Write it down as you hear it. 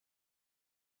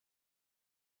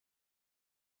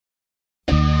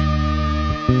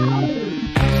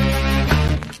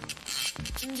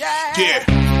Yeah.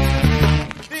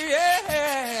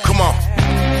 Come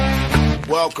on.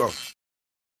 Welcome.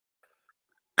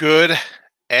 Good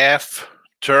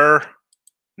afternoon.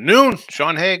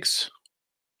 Sean Higgs.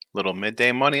 Little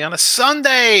midday money on a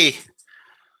Sunday.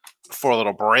 Before a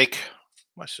little break.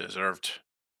 Much deserved.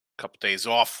 A couple days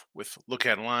off with look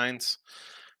headlines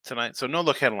tonight. So no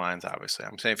look headlines, obviously.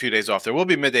 I'm saying a few days off. There will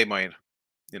be midday money,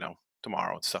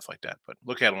 tomorrow and stuff like that. But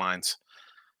look headlines.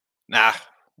 Nah,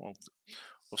 we'll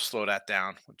slow that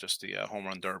down with just the home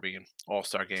run derby and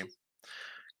all-star game.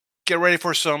 Get ready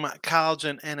for some college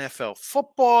and NFL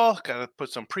football. Got to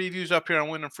put some previews up here on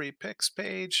Winning Free Picks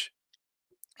page.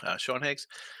 Sean Higgs.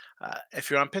 If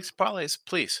you're on Picks and Parlays,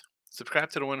 please subscribe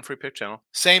to the Winning Free Pick channel.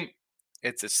 Same.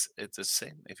 It's the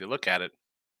same. If you look at it,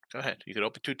 go ahead. You could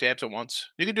open 2 tabs at once.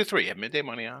 You can do 3. You have midday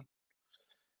money on.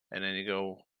 And then you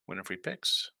go Winning Free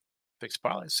Picks. Picks and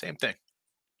Parlays, same thing.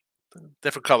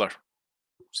 Different color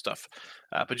stuff.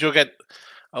 But you'll get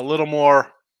a little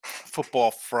more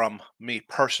football from me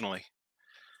personally.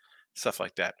 Stuff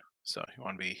like that. So you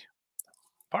want to be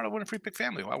part of the Winning Free Pick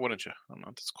family. Why wouldn't you? I don't know.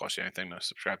 It doesn't cost you anything to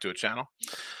subscribe to a channel.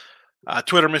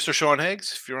 Twitter, Mr. Sean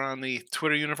Higgs. If you're on the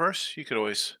Twitter universe, you could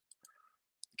always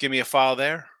give me a follow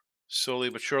there. Slowly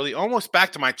but surely. Almost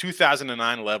back to my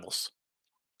 2009 levels.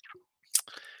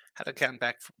 Had to come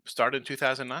back. Started in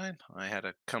 2009. I had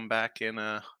to come back in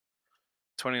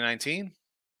 2019.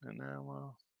 And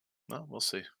now, we'll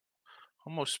see.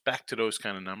 Almost back to those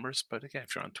kind of numbers. But again,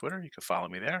 if you're on Twitter, you can follow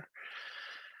me there.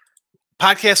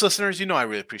 Podcast listeners, I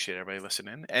really appreciate everybody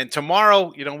listening. And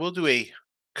tomorrow, we'll do a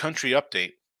country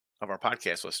update of our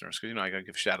podcast listeners. Because, I got to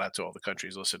give a shout out to all the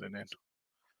countries listening in.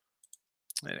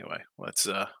 Anyway, let's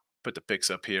put the picks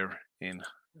up here in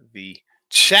the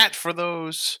chat for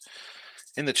those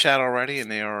in the chat already.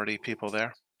 And they are already people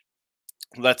there.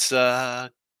 Let's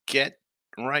get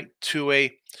right to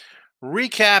a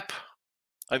recap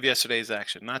of yesterday's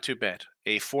action. Not too bad.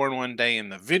 A 4-1 day in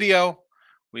the video.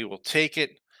 We will take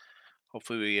it.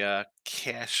 Hopefully we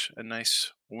cash a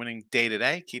nice winning day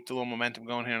today. Keep the little momentum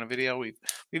going here on the video. We've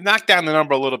knocked down the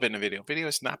number a little bit in the video. Video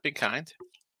has not been kind.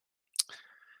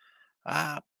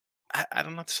 I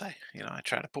don't know what to say. I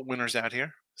try to put winners out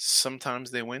here.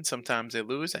 Sometimes they win. Sometimes they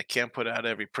lose. I can't put out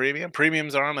every premium.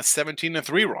 Premiums are on a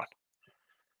 17-3 run.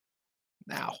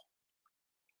 Now,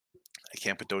 I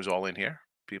can't put those all in here.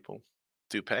 People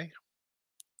do pay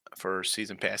for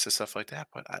season passes, stuff like that.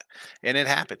 And it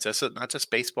happens. That's not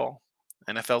just baseball.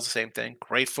 NFL's the same thing.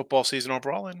 Great football season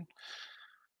overall. And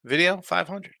video,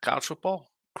 500. College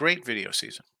football, great video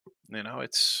season.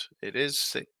 It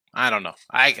is. I don't know.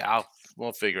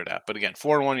 We'll figure it out. But again,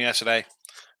 4-1 yesterday.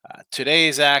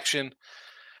 Today's action.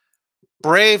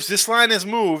 Braves, this line has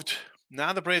moved.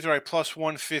 Now the Braves are at plus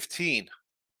 115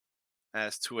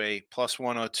 as to a plus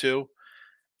 102.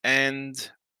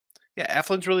 And yeah,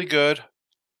 Eflin's really good.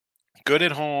 Good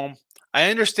at home.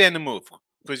 I understand the move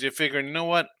because you're figuring, you know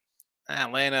what?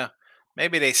 Atlanta,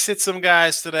 maybe they sit some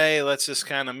guys today. Let's just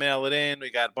kind of mail it in. We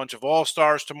got a bunch of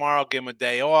all-stars tomorrow. Give them a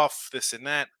day off, this and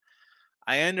that.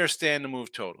 I understand the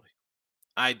move totally.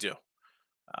 I do.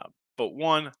 But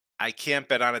one, I can't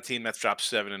bet on a team that's dropped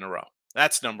 7 in a row.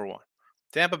 That's number one.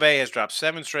 Tampa Bay has dropped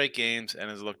 7 straight games and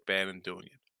has looked bad in doing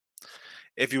it.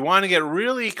 If you want to get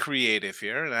really creative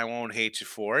here, and I won't hate you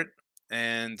for it,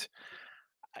 and,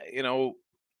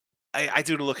 I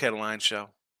do the Look Headline show,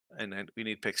 and then we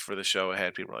need picks for the show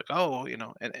ahead. People are like, oh,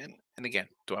 and again,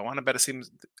 do I want to bet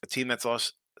a team that's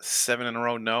lost 7 in a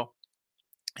row? No.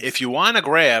 If you want to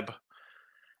grab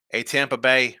a Tampa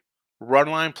Bay run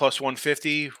line plus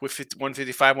 150 with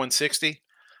 155, 160,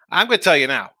 I'm going to tell you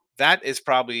now, that is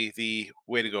probably the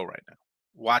way to go right now.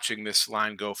 Watching this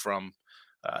line go from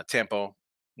Tampa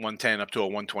 110 up to a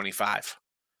 125.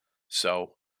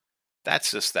 So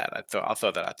that's just that. I'll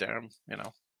throw that out there,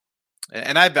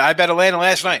 And I bet Atlanta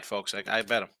last night, folks. I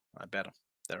bet them.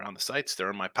 They're on the sites. They're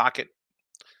in my pocket.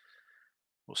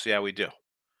 We'll see how we do.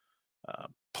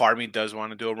 Part of me does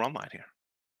want to do a run line here.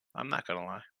 I'm not going to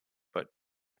lie. But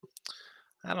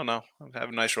I don't know. I'll have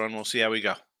a nice run. We'll see how we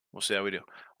go. We'll see how we do.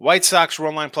 White Sox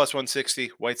run line plus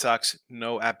 160. White Sox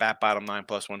no at bat bottom 9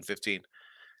 plus 115.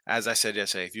 As I said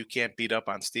yesterday, if you can't beat up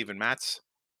on Steven Matz,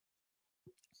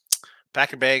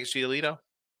 pack your bags, Giolito,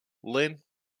 Lynn,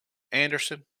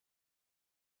 Anderson,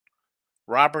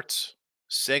 Roberts,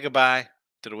 say goodbye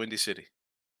to the Windy City.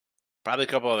 Probably a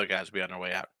couple other guys will be on their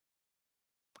way out.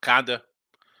 Conda,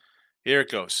 here it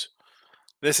goes.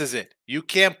 This is it. You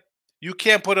can't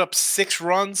put up 6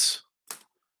 runs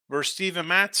versus Steven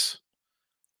Matz.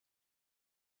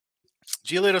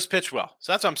 Giolito's pitched well.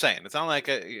 So that's what I'm saying. It's not like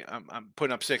I'm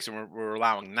putting up 6 and we're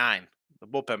allowing 9. The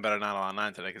bullpen better not allow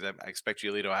 9 today because I expect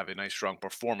Giolito to have a nice, strong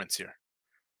performance here.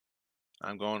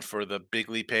 I'm going for the big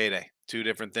lead payday. 2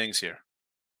 different things here.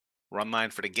 Run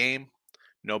line for the game.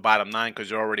 No bottom 9 because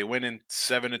you're already winning.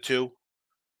 7-2.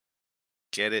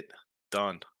 Get it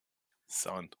done,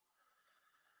 son.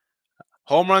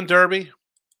 Home run derby.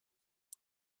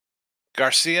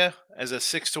 Garcia as a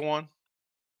 6-1.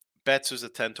 Betts is a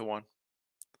 10-1.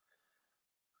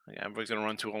 Everybody's going to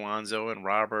run to Alonso and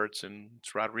Roberts, and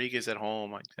it's Rodriguez at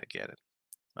home. I get it.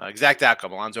 Exact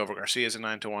outcome. Alonso over Garcia is a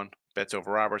 9-1. Betts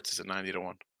over Roberts is a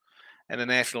 90-1. And the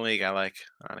National League I like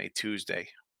on a Tuesday.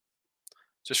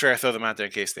 Just figure I throw them out there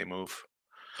in case they move.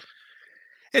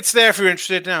 It's there if you're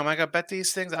interested. Now, am I going to bet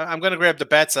these things? I'm going to grab the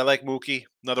bets. I like Mookie.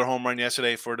 Another home run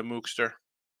yesterday for the Mookster.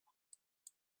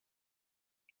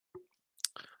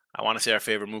 I want to say our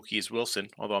favorite Mookie is Wilson,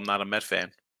 although I'm not a Met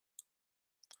fan.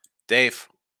 Dave,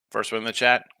 first one in the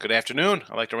chat. Good afternoon.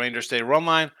 I like the Rangers today. Run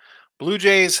line. Blue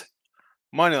Jays,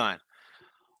 money line.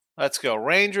 Let's go.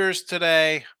 Rangers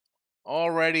today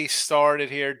already started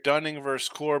here. Dunning versus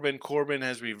Corbin. Corbin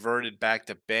has reverted back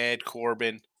to bad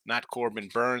Corbin. Not Corbin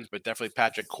Burns, but definitely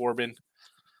Patrick Corbin.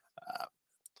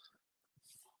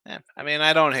 I mean,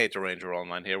 I don't hate the Ranger run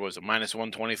line here. What was it, minus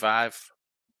 125?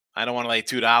 I don't want to lay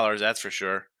 $2, that's for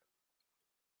sure.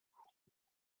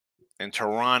 In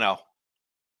Toronto,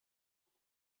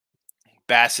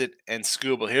 Bassett and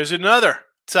Skubal. Here's another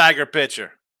Tiger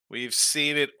pitcher. We've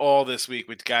seen it all this week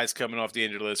with guys coming off the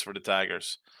injured list for the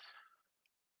Tigers.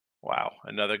 Wow,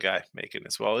 another guy making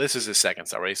this. Well, this is his second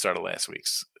start, right? He started last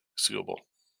week's Skubal.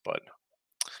 But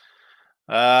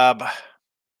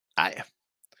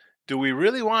do we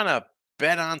really want to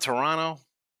bet on Toronto?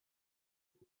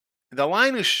 The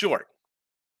line is short,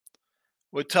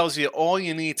 which tells you all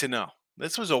you need to know.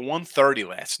 This was a 130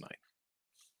 last night.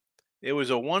 It was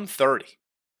a 130.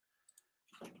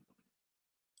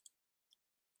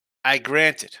 I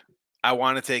granted, I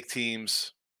want to take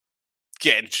teams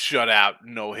getting shut out,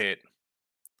 no hit.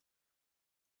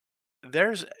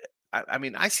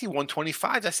 I see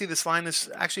 125. I see this line has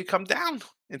actually come down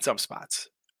in some spots.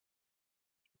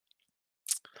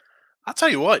 I'll tell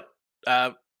you what,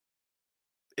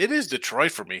 it is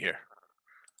Detroit for me here.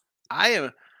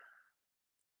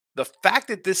 The fact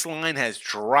that this line has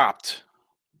dropped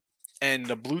and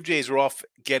the Blue Jays are off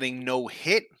getting no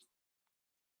hit.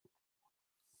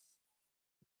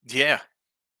 Yeah.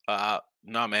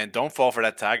 No, man, don't fall for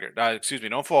that Tiger.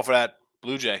 Don't fall for that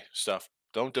Blue Jay stuff.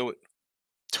 Don't do it.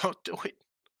 Don't do it.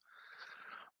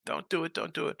 Don't do it.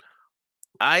 Don't do it.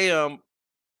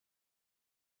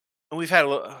 We've had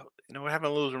we're having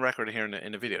a losing record here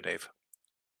in the video, Dave.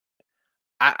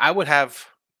 I would have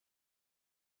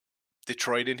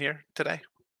Detroit in here today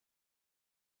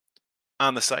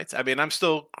on the sites. I mean, I'm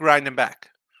still grinding back.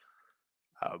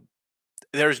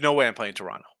 There's no way I'm playing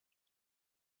Toronto.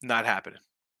 Not happening.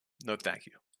 No, thank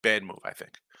you. Bad move, I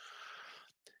think.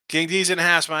 King D's in the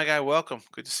house, my guy. Welcome.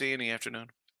 Good to see you in the afternoon.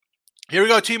 Here we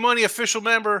go. Team Money, official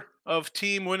member of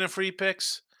Team Winning Free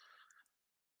Picks.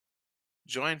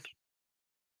 Join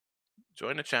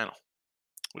the channel.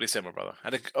 What do you say, my brother?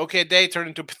 Had an okay day, turned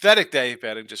into a pathetic day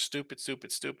betting. Just stupid.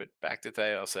 Back to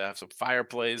today. I'll say I have some fire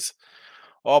plays.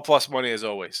 All plus money as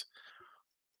always.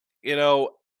 I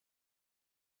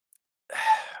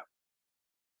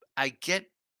get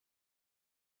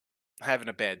having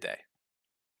a bad day.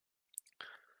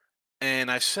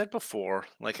 And I've said before,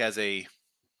 like as a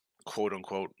quote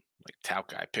unquote, like tout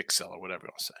guy, pick seller, whatever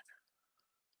I'll say.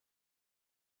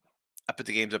 I put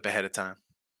the games up ahead of time.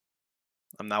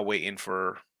 I'm not waiting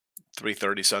for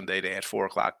 3:30 Sunday to add 4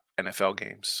 o'clock NFL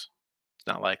games. It's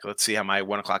not like, let's see how my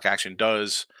 1 o'clock action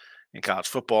does in college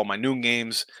football, my noon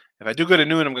games. If I do good at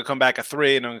noon, I'm going to come back at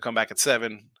 3 and I'm going to come back at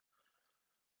 7.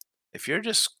 If you're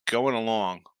just going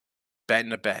along,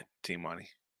 betting a bet, Team Money,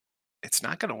 it's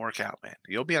not going to work out, man.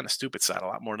 You'll be on the stupid side a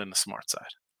lot more than the smart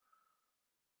side.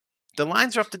 The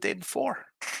lines are up the day before.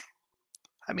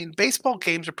 I mean, baseball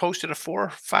games are posted at 4 or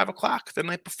 5 o'clock the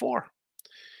night before.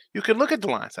 You can look at the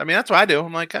lines. I mean, that's what I do.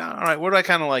 I'm like, all right, what do I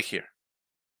kind of like here?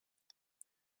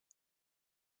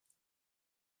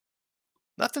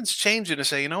 Nothing's changing to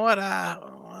say, you know what?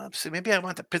 Maybe I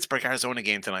want the Pittsburgh Arizona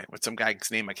game tonight with some guy's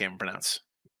name I can't pronounce.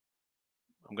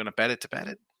 I'm going to bet it to bet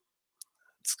it.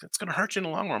 It's going to hurt you in the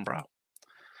long run, bro.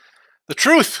 The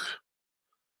truth.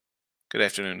 Good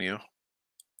afternoon to you.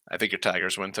 I think your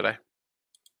Tigers win today.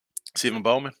 Stephen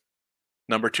Bowman,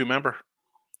 number 2 member.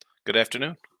 Good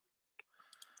afternoon.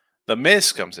 The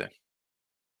Miz comes in.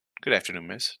 Good afternoon,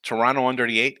 Miz. Toronto under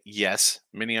the 8. Yes.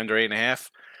 Mini under 8.5.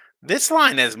 This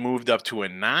line has moved up to a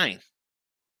 9.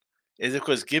 Is it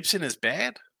because Gibson is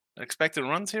bad? Expected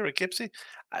runs here at Gipsy.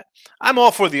 I'm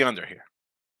all for the under here.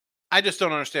 I just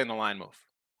don't understand the line move.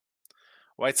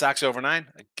 White Sox over 9.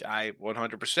 I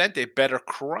 100%. They better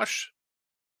crush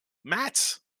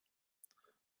Mats.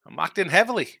 I'm locked in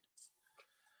heavily.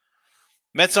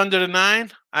 Mets under the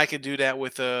 9. I could do that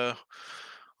with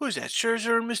who's that?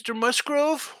 Scherzer and Mr.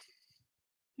 Musgrove?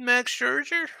 Max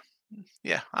Scherzer?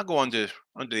 Yeah, I'll go under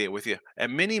the 8 with you. At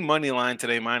mini money line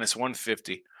today, minus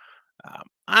 150.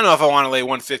 I don't know if I want to lay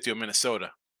 150 with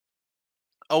Minnesota.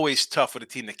 Always tough with a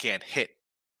team that can't hit.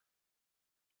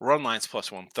 Run line's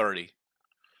plus 130.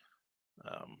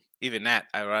 Even that,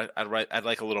 I'd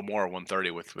like a little more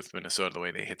 130 with Minnesota, the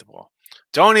way they hit the ball.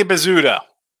 Tony Bazzuta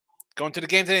going to the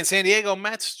game today in San Diego.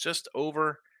 Mets just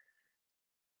over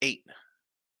 8.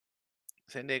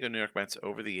 San Diego, New York Mets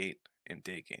over the 8 in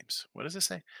day games. What does it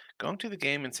say? Going to the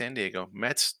game in San Diego.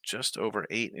 Mets just over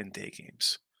 8 in day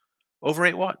games. Over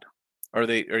 8 what? Are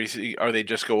they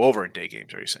just go over in day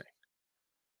games? Are you saying?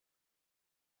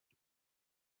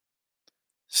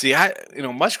 See,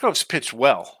 Musgrove's pitched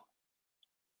well.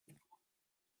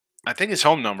 I think his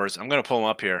home numbers, I'm going to pull them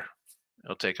up here.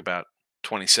 It'll take about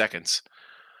 20 seconds.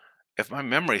 If my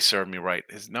memory served me right,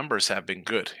 his numbers have been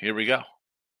good. Here we go.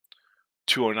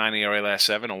 209 ERA last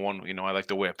 7, and 1. I like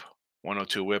the whip.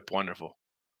 102 whip, wonderful.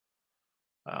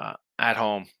 At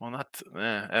home, well, not.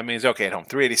 I mean, it's okay at home.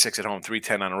 386 at home,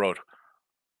 310 on the road.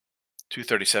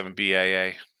 237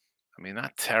 BAA. I mean,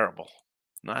 not terrible.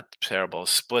 Not terrible.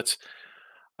 Splits.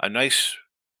 A nice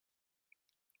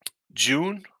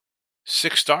June.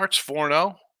 6 starts,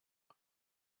 4-0.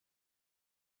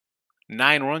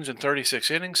 9 runs in 36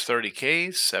 innings,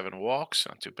 30 Ks, 7 walks.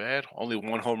 Not too bad. Only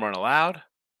 1 home run allowed.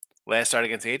 Last start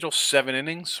against the Angels, 7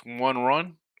 innings, 1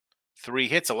 run, 3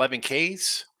 hits, 11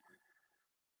 Ks.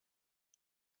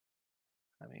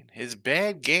 I mean, his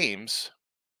bad games,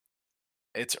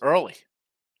 it's early.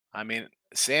 I mean,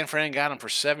 San Fran got him for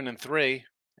 7-3,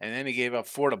 and then he gave up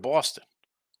 4 to Boston.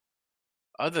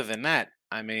 Other than that,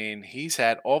 I mean, he's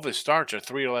had all of his starts are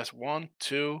 3 or less. 1,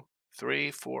 2,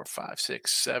 3, 4, 5,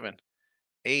 6, 7,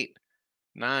 8,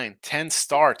 9, 10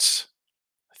 starts,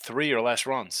 3 or less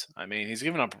runs. I mean, he's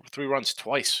given up 3 runs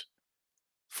twice.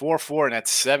 4-4 in that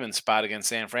 7 spot against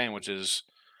San Fran, which is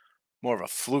more of a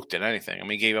fluke than anything. I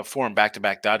mean, he gave up 4 in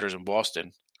back-to-back Dodgers and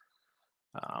Boston.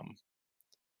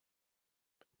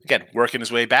 Again, working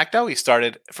his way back, though. He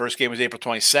started, first game was April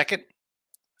 22nd.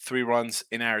 3 runs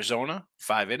in Arizona,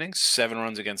 5 innings, 7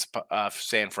 runs against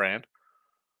San Fran.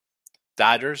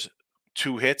 Dodgers,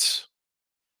 2 hits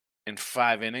in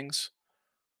 5 innings.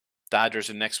 Dodgers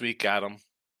the next week got him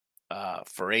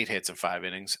for 8 hits in 5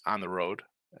 innings on the road.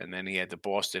 And then he had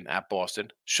Boston,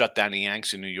 shut down the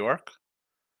Yanks in New York,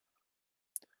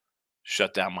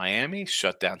 shut down Miami,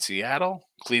 shut down Seattle.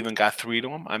 Cleveland got 3 to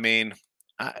him. I mean,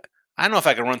 I don't know if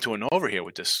I can run to an over here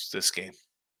with this game.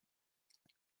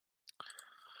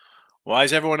 Why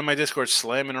is everyone in my Discord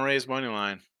slamming a Rays money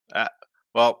line?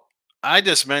 Well, I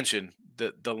just mentioned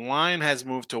that the line has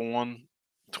moved to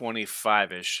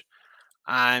 125-ish.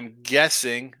 I'm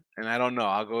guessing, and I don't know,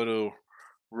 I'll go to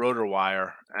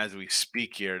RotorWire as we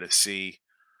speak here to see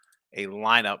a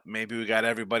lineup. Maybe we got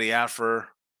everybody out for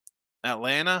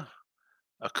Atlanta.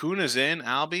 Acuna's in,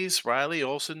 Albies, Riley,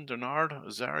 Olsen, Bernard,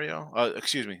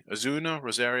 Azuna,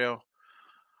 Rosario,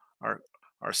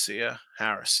 Arcia,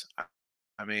 Harris.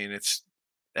 I mean,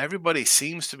 everybody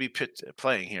seems to be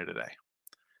playing here today.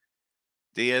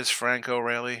 Diaz, Franco,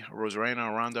 Raleigh,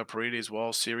 Rosarena, Ronda, Paredes,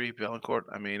 Wall, Siri, Bellancourt.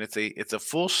 I mean, it's a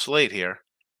full slate here.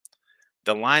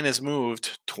 The line has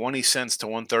moved 20 cents to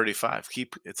 135.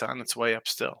 It's on its way up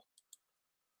still.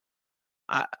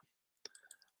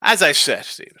 As I said,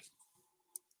 Steven,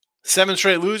 7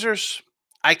 straight losers.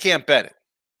 I can't bet it.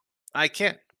 I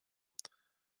can't.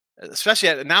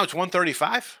 Especially now it's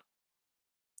 135.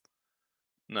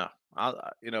 No,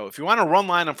 if you want to run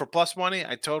line them for plus money,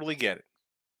 I totally get it.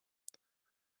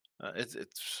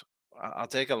 I'll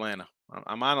take Atlanta.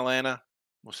 I'm on Atlanta.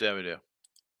 We'll see how we do.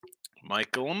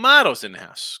 Michael Amato's in the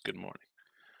house. Good morning.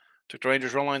 Took the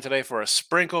Rangers run line today for a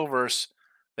sprinkle versus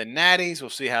the Natties. We'll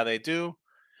see how they do.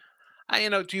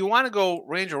 Do you want to go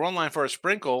Ranger run line for a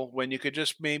sprinkle when you could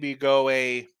just maybe go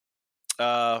a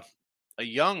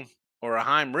Young or a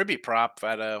Heim Ribby prop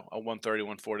at a 130,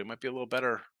 140? Might be a little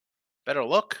better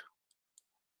look.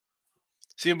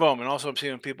 Steven Bowman. Also, I'm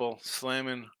seeing people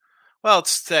slamming. Well,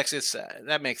 it's Texas.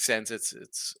 That makes sense.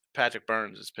 It's Patrick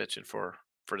Burns is pitching for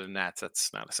the Nats.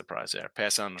 That's not a surprise there.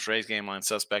 Pass on the Rays game line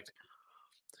suspect.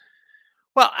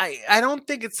 Well, I don't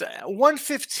think it's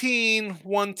 115,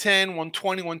 110,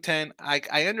 120, 110.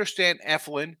 I understand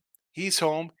Eflin. He's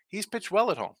home. He's pitched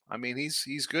well at home. I mean,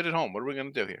 he's good at home. What are we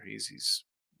going to do here? He's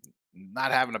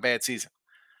not having a bad season.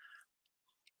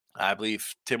 I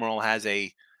believe Tim Earl has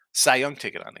a Cy Young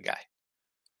ticket on the guy.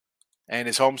 And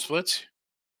his home splits,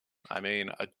 I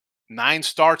mean, 9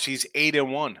 starts, he's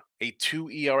 8-1, a 2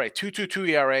 ERA, 2.22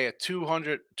 ERA, a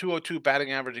 202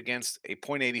 batting average against a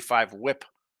 .85 WHIP,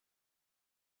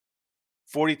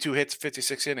 42 hits,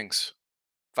 56 innings,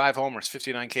 5 homers,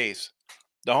 59 Ks.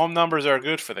 The home numbers are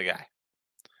good for the guy.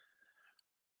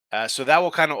 So that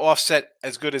will kind of offset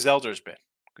as good as Elder's been,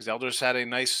 because Elder's had a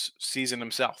nice season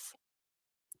himself.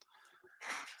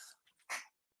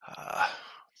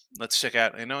 Let's check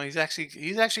out. He's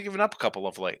actually given up a couple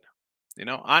of late.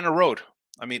 On the road.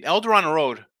 I mean, Elder on the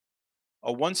road,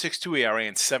 a 1.62 ERA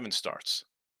and 7 starts,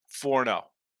 4-0,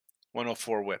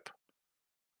 104 WHIP.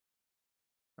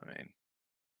 I mean,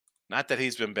 not that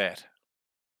he's been bad.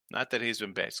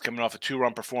 He's coming off a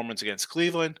 2-run performance against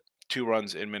Cleveland, 2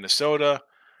 runs in Minnesota,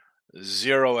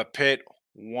 0 at Pitt,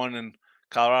 1 in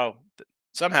Colorado.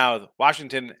 Somehow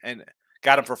Washington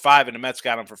got him for 5 and the Mets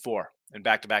got him for 4 in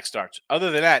back-to-back starts.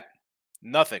 Other than that,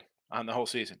 nothing on the whole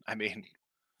season. I mean,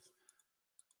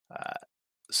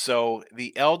 so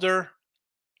the Elder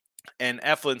and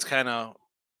Eflin's kind of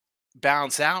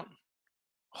balance out.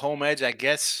 Home edge, I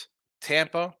guess,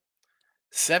 Tampa.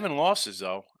 7 losses,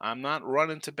 though. I'm not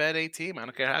running to bet a team. I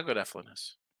don't care how good Eflin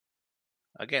is.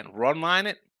 Again, run line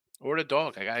it or the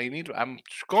dog. I'm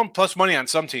going plus money on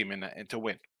some team and to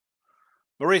win.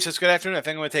 Maurice says, good afternoon. I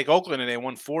think I'm going to take Oakland today,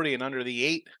 140 and under the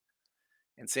 8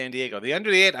 in San Diego. The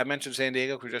under the 8, I mentioned San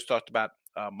Diego. We just talked about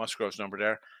Musgrove's number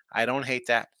there. I don't hate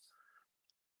that.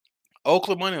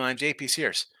 Oakland money line, JP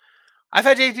Sears. I've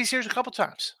had JP Sears a couple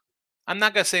times. I'm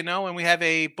not going to say no, and we have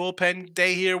a bullpen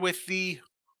day here with the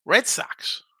Red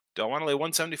Sox. Don't want to lay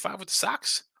 175 with the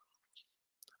Sox.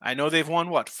 I know they've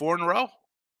won, 4 in a row?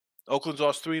 Oakland's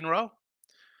lost 3 in a row.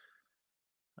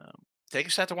 Take a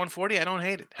shot to 140. I don't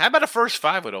hate it. How about a first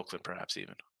 5 with Oakland, perhaps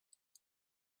even?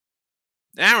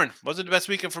 Aaron, wasn't the best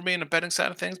weekend for me in the betting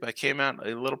side of things, but I came out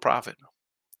a little profit.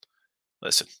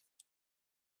 Listen.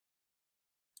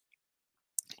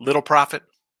 Little profit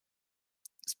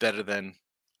is better than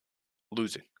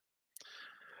losing.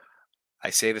 I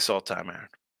say this all the time, Aaron.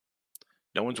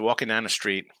 No one's walking down the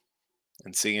street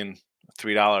and seeing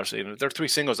 $3. There are 3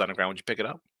 singles on the ground. Would you pick it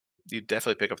up? You'd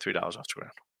definitely pick up $3 off the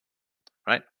ground.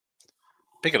 Right?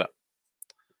 Pick it up.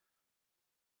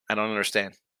 I don't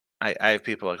understand. I have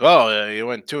people like, oh, you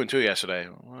went 2-2 yesterday.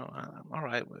 Well, all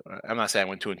right. I'm not saying I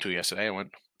went 2-2 yesterday. I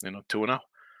went, 2-0.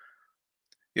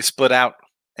 You split out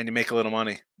and you make a little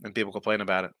money and people complain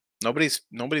about it. Nobody's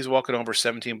walking over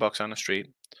 $17 on the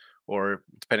street, or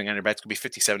depending on your bets, could be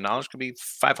 $57, could be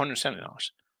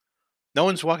 $570. No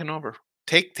one's walking over.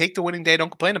 Take the winning day. Don't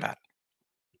complain about it.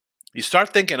 You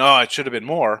start thinking, oh, it should have been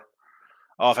more.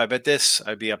 Oh, if I bet this,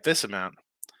 I'd be up this amount.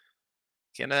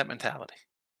 Get into that mentality.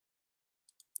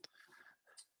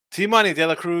 T-Money, De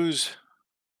La Cruz,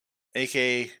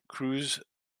 a.k.a. Cruz,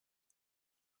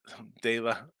 De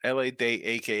La, L.A. Day,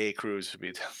 a.k.a. Cruz.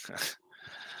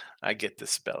 I get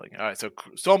this spelling. All right, so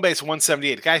stolen base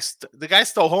 178. The guy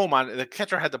stole home on the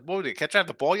catcher had the ball. Did the catcher have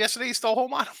the ball yesterday? He stole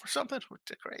home on him or something?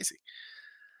 Crazy.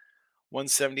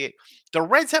 178. The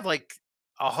Reds have like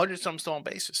 100-some stolen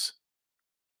bases.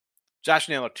 Josh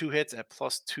Naylor, 2 hits at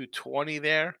plus 220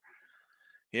 there.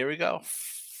 Here we go.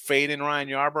 Fade in Ryan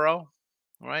Yarborough.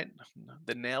 All right.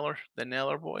 The Nailer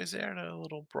boys there, the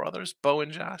little brothers, Bo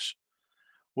and Josh.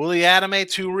 Willie Adame,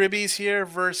 2 ribbies here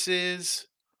versus.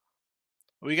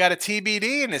 We got a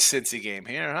TBD in this Cincy game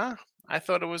here, huh? I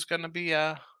thought it was going to be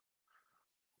not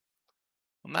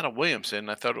a Williamson.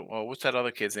 I thought, what's that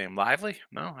other kid's name? Lively?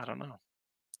 No, I don't know.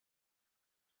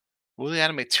 Willie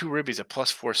Adame, 2 ribbies at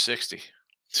plus 460.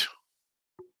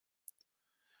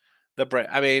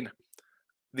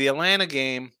 The Atlanta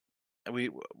game, we're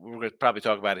going to probably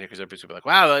talk about it here because everybody's going to be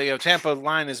like, wow, Tampa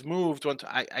line has moved.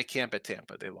 I can't bet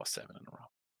Tampa. They lost 7 in a row.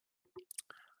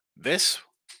 This,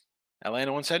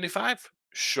 Atlanta 175?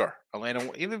 Sure. Atlanta,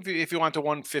 even if you want to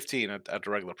 115 at the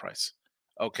regular price.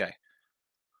 Okay.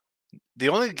 The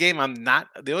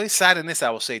only side in this I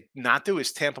will say not do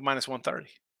is Tampa minus 130.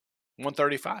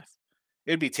 135.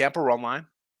 It'd be Tampa run line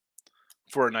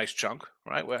for a nice chunk,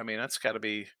 right? Well, I mean, that's got to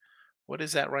be, what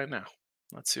is that right now?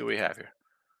 Let's see what we have here.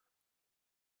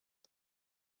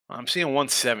 I'm seeing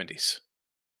 170s.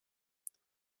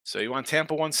 So you want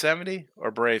Tampa 170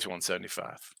 or Braves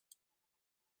 175?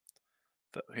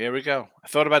 Here we go. I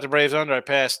thought about the Braves under. I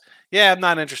passed. Yeah, I'm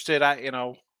not interested.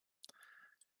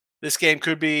 This game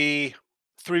could be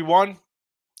 3-1.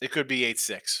 It could be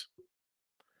 8-6.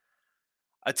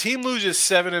 A team loses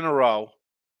 7 in a row.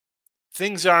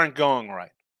 Things aren't going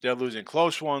right. They're losing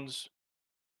close ones.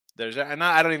 And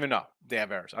I don't even know they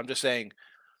have errors. I'm just saying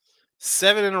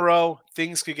 7 in a row,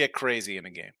 things could get crazy in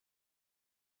a game.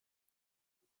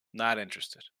 Not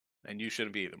interested. And you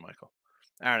shouldn't be either, Michael.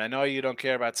 Aaron, I know you don't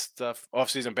care about stuff,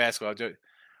 off-season basketball. Do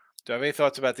I have any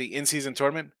thoughts about the in-season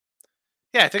tournament?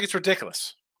 Yeah, I think it's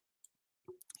ridiculous.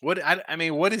 I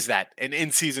mean, what is that? An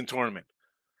in-season tournament?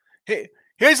 Hey,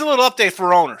 here's a little update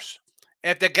for owners.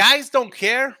 If the guys don't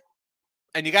care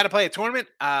and you got to play a tournament,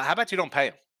 how about you don't pay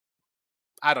them?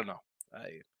 I don't know.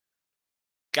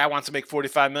 Guy wants to make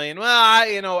 $45 million.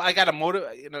 Well, I got to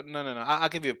motivate. No. I'll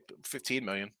give you $15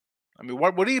 million. I mean,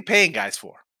 what are you paying guys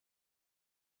for?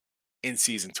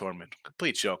 In-season tournament,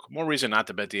 complete joke. More reason not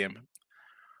to bet the M.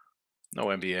 No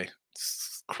NBA.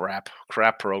 It's crap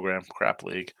program, crap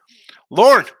league.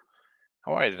 Lauren,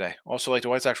 how are you today? Also like the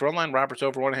White Sox run line. Roberts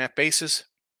over 1.5 bases.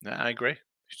 I agree.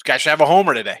 This guy should have a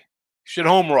homer today. Should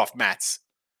homer off Mats.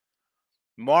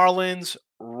 Marlins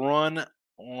run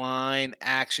line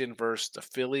action versus the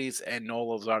Phillies and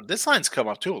Nola Lazard. This line's come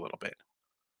up too a little bit.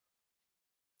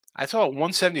 I saw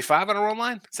 175 on a run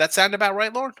line. Does that sound about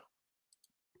right, Lauren?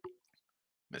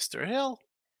 Mr. Hill.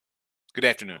 Good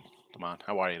afternoon. Come on.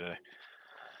 How are you today?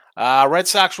 Red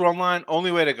Sox run line.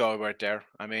 Only way to go right there.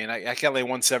 I mean, I can't lay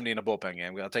 170 in a bullpen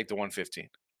game. I'll take the 115.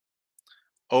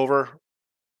 Over.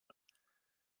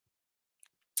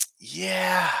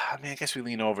 Yeah. I mean, I guess we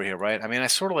lean over here, right? I mean, I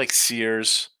sort of like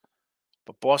Sears,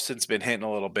 but Boston's been hitting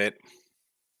a little bit.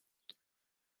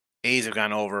 A's have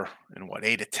gone over in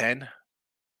 8 to 10?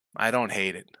 I don't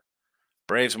hate it.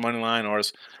 Braves money line or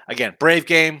again, Brave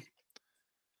game.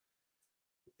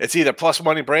 It's either plus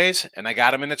money Braves, and I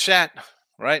got them in the chat,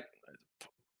 right?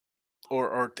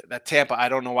 Or that Tampa. I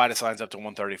don't know why this line's up to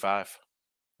 135.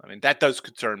 I mean, that does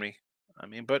concern me. I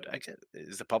mean, but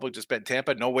is the public just betting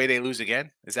Tampa? No way they lose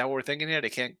again. Is that what we're thinking here? They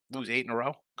can't lose 8 in a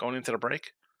row going into the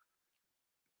break.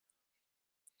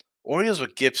 Orioles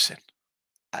with Gibson.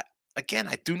 I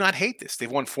do not hate this. They've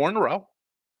won 4 in a row.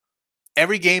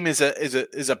 Every game is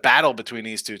a battle between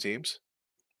these two teams.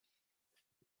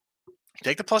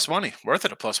 Take the plus money. Worth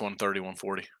it at plus 130,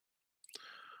 140.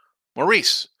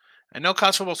 Maurice. I know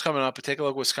college football's coming up, but take a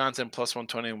look at Wisconsin plus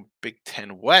 120 Big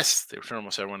Ten West. They return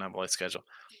almost everyone on the light schedule.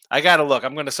 I got to look.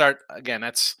 I'm going to start again.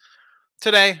 That's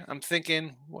today. I'm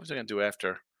thinking, what was I going to do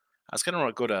after? I was going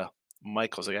to go to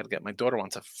Michael's. I got to get my daughter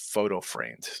wants a photo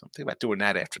framed. So I'm thinking about doing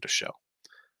that after the show.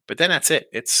 But then that's it.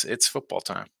 It's football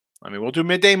time. I mean, we'll do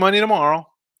midday money tomorrow.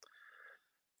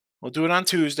 We'll do it on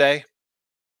Tuesday.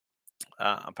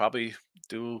 I'll probably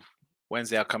do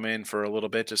Wednesday. I'll come in for a little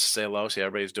bit just to say hello, see how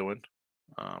everybody's doing.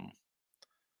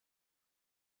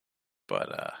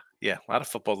 Yeah, a lot of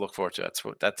football to look forward to.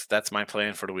 That's my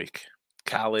plan for the week.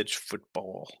 College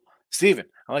football. Steven,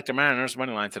 I like the Mariners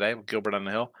money line today with Gilbert on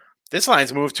the hill. This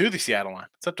line's moved to the Seattle line.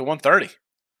 It's up to 130.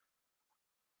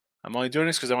 I'm only doing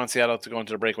this because I want Seattle to go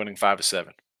into the break winning 5-7.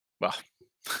 Well,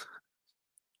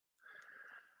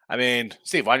 I mean,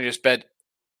 Steve, why don't you just bet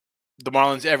the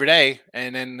Marlins every day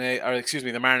and then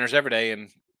the Mariners every day, and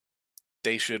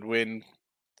they should win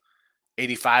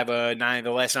 85-9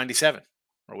 the last 97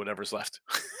 or whatever's left.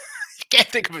 You can't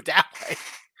think of it that way.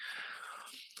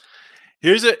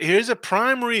 Here's a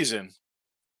prime reason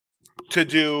to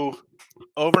do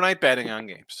overnight betting on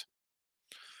games.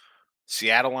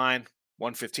 Seattle line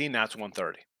 115, now it's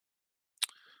 130.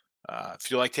 If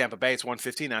you like Tampa Bay, it's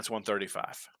 115, now it's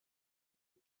 135.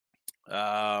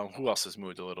 Who else has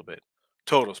moved a little bit?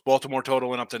 Totals. Baltimore total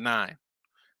went up to 9.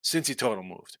 Cincy total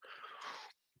moved.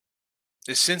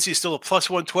 Is Cincy still a plus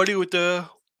 120 with the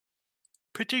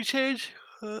pitching change?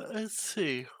 Let's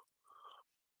see.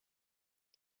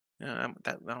 Yeah,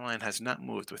 that line has not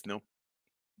moved with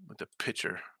the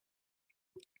pitcher.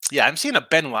 Yeah, I'm seeing a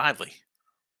Ben Lively.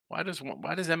 Why does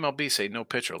MLB say no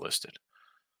pitcher listed?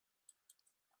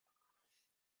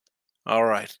 All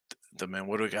right,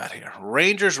 what do we got here?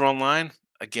 Rangers run line.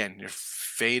 Again, you're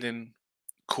fading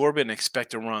Corbin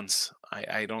expected runs.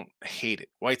 I don't hate it.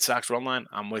 White Sox run line.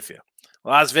 I'm with you.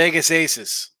 Las Vegas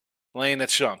Aces laying that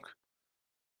chunk.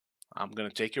 I'm going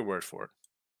to take your word for it.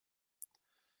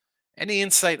 Any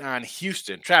insight on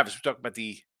Houston? Travis, we're talking about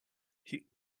the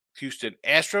Houston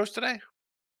Astros today.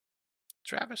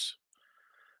 Travis?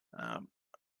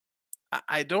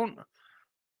 I don't.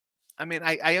 I mean,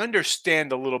 I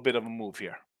understand a little bit of a move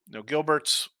here.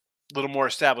 Gilbert's a little more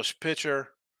established pitcher.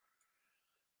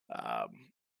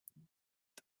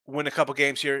 Win a couple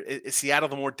games here. Is Seattle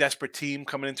the more desperate team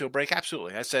coming into a break?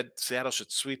 Absolutely. I said Seattle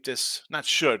should sweep this. Not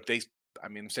should.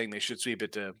 I'm saying they should sweep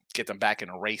it to get them back in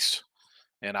a race.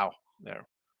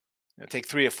 Take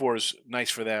 3 or 4 is nice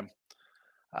for them.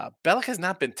 Bellick has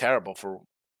not been terrible for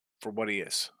what he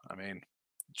is. I mean,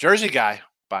 Jersey guy,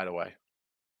 by the way.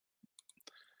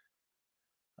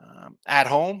 At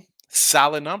home,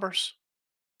 solid numbers.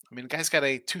 I mean, the guy's got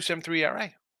a 2.73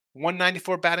 ERA,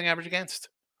 194 batting average against.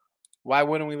 Why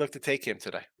wouldn't we look to take him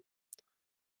today?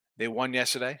 They won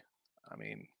yesterday. I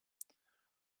mean,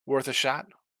 worth a shot.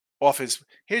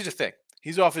 Here's the thing.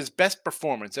 He's off his best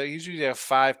performance. He's usually a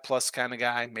 5+ kind of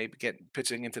guy, maybe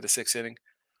pitching into the 6th inning.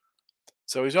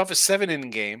 So he's off his 7-inning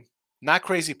game. Not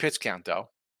crazy pitch count though,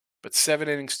 but 7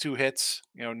 innings, 2 hits.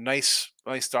 Nice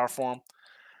start for him.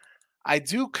 I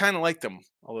do kind of like them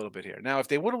a little bit here. Now, if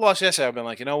they would have lost yesterday, I've been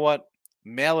like, you know what?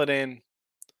 Mail it in.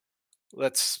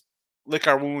 Let's lick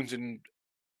our wounds and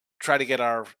try to get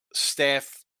our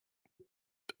staff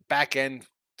back end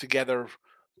together,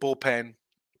 bullpen.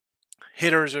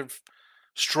 Hitters have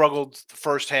struggled the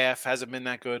first half, hasn't been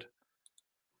that good.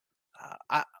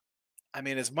 I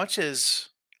mean, as much as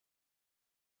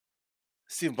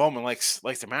Stephen Bowman likes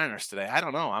the Mariners today, I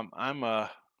don't know. I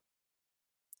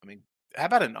mean, how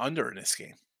about an under in this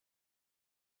game?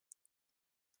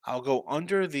 I'll go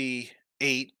under the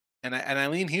 8, and I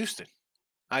lean Houston.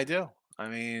 I do. I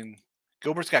mean,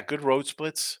 Gilbert's got good road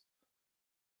splits.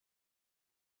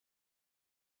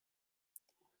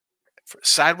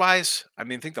 Sidewise, I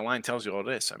mean, I think the line tells you all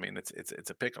this. I mean, it's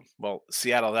a pick 'em. Well,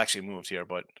 Seattle actually moved here,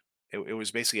 but it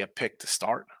was basically a pick to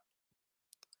start.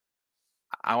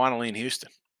 I want to lean Houston.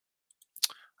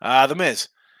 The Miz.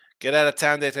 Get out of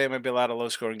town day today. Might be a lot of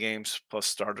low-scoring games, plus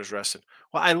starters rested.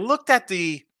 Well, I looked at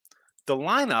the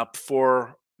lineup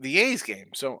for the A's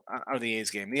game,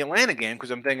 the Atlanta game,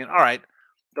 because I'm thinking, all right,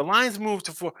 the line's moved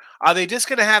to 4. Are they just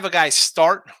going to have a guy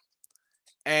start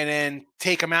and then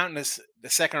take him out in the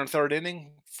 2nd or 3rd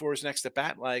inning for his next at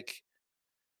bat? Like,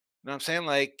 you know what I'm saying?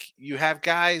 Like, you have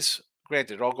guys,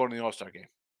 granted, they're all going to the All-Star game.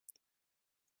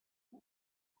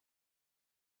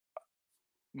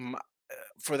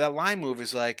 For that line move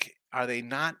is like, are they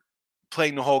not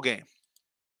playing the whole game?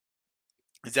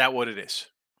 Is that what it is?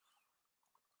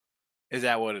 Is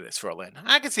that what it is for Atlanta?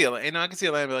 I can see Atlanta. I can see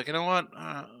Atlanta be like, you know what?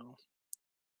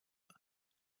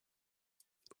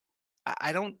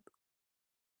 I don't.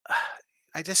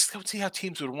 I just don't see how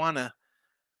teams would want to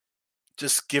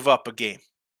just give up a game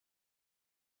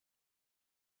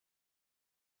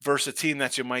versus a team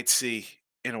that you might see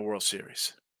in a World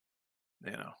Series.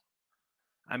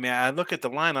 I mean, I look at the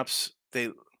lineups.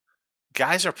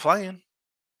 Guys are playing.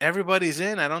 Everybody's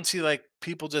in. I don't see like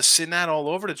people just sitting out all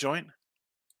over the joint.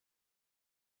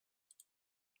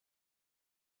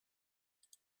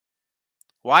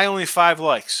 Why only 5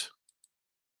 likes?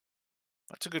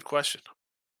 That's a good question.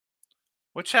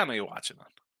 What channel are you watching on?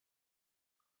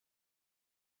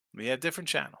 We have different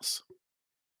channels.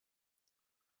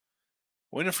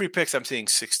 Winner Free Picks, I'm seeing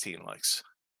 16 likes.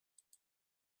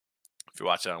 If you're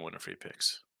watching on Winner Free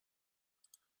Picks.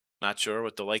 Not sure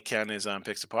what the like count is on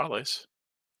Picks and Parlays.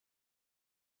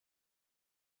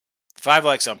 5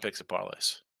 likes on Picks and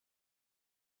Parlays.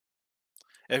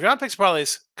 If you're on Picks and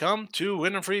Parlays, come to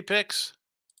Winner Free Picks.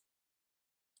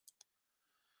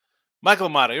 Michael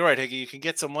Amato, you're right, Higgy. You can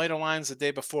get some later lines the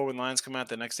day before when lines come out.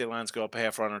 The next day lines go up a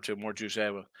half run or two, more juice.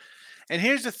 And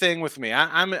here's the thing with me.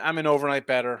 I'm an overnight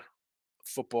bettor.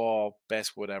 Football,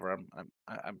 basketball, whatever.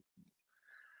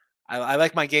 I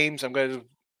like my games. I'm going to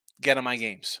get on my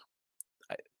games.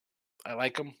 I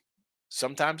like them.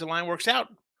 Sometimes the line works out.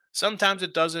 Sometimes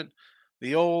it doesn't.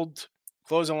 The old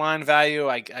closing line value,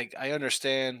 I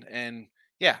understand. And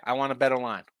yeah, I want a better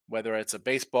line. Whether it's a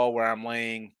baseball where I'm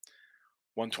laying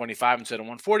 125 instead of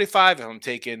 145, if I'm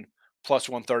taking plus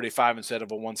 135 instead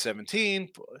of a 117.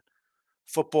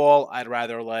 Football, I'd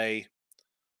rather lay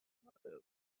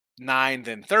 9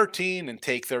 than 13 and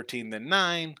take 13 than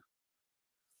 9.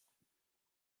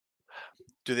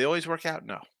 Do they always work out?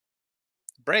 No.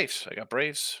 Braves. I got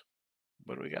Braves.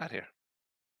 What do we got here?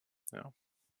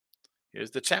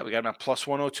 Here's the chat. We got them at plus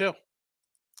 102.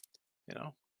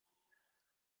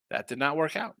 That did not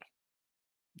work out.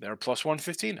 They're plus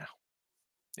 115 now.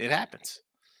 It happens.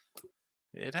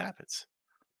 It happens.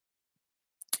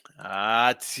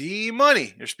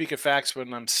 T-Money. You're speaking facts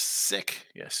when I'm sick.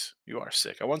 Yes, you are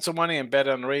sick. I won some money and bet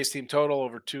on the Rays team total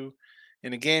over 2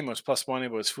 in the game. It was plus money,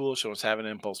 but it was foolish. I was having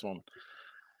an impulse moment.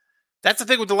 That's the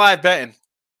thing with the live betting.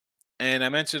 And I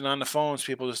mentioned on the phones,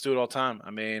 people just do it all the time.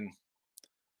 I mean,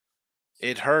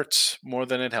 it hurts more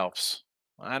than it helps.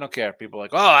 I don't care. People are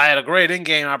like, oh, I had a great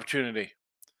in-game opportunity.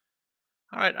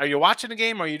 All right. Are you watching the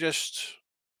game or are you just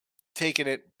taking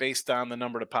it based on the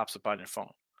number that pops up on your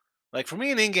phone? Like for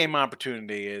me, an in-game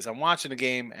opportunity is I'm watching the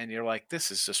game and you're like, this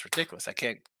is just ridiculous. I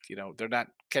can't, they're not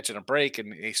catching a break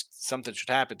and something should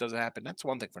happen. It doesn't happen. That's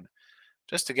one thing for me.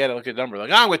 Just to get a look at the number.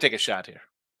 Like, I'm going to take a shot here.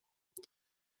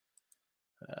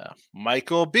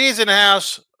 Michael B's in the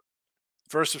house.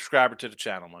 First subscriber to the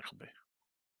channel, Michael B.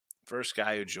 First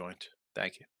guy who joined.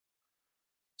 Thank you.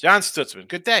 John Stutzman,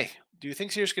 good day. Do you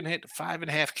think Sears can hit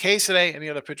 5.5 Ks today? Any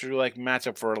other pitcher who like match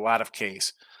up for a lot of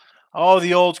Ks? Oh,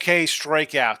 the old K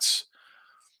strikeouts.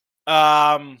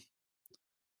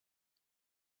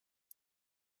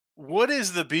 What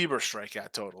is the Bieber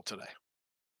strikeout total today?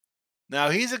 Now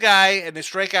he's a guy, and the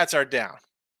strikeouts are down.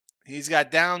 He's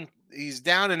down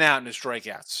and out in his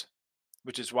strikeouts,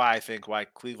 which is why I think why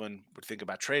Cleveland would think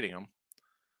about trading him.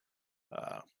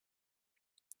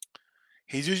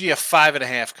 He's usually a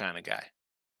 5.5 kind of guy.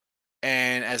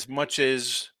 And as much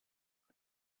as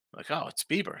it's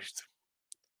Bieber.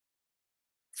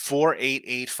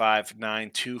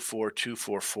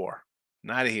 4.885.924.244.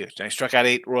 Not a huge. Now he struck out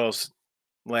 8 Royals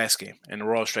last game, and the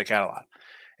Royals strike out a lot.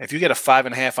 If you get a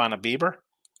 5.5 on a Bieber,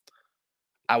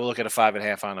 I will look at a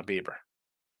 5.5 on a Bieber.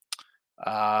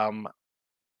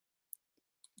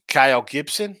 Kyle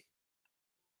Gibson,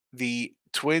 the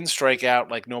Twins strike out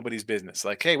like nobody's business.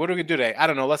 Like, hey, what are we going to do today? I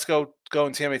don't know. Let's go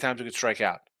and see how many times we could strike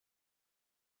out.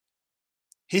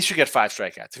 He should get 5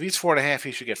 strikeouts. If he's 4.5,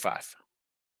 he should get 5.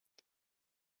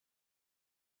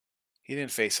 He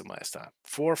didn't face him last time.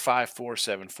 4.5,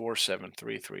 4.7, 4.7,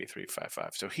 3.3,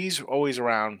 3.55. So he's always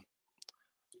around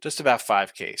just about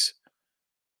 5 Ks.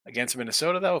 Against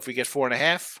Minnesota, though, if we get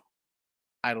 4.5,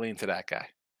 I'd lean to that guy.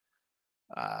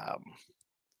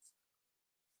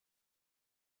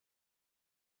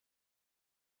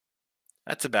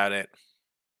 That's about it.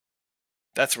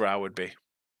 That's where I would be.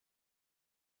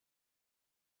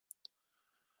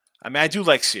 I mean, I do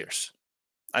like Sears.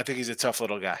 I think he's a tough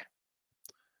little guy.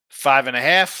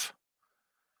 5.5,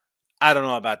 I don't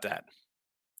know about that.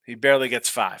 He barely gets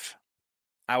 5.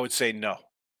 I would say no.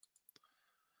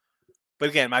 But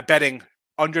again, my betting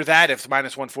under that, if it's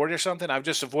minus 140 or something, I would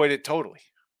just avoid it totally.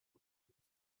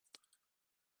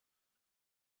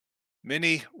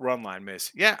 Mini run line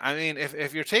miss. Yeah, I mean,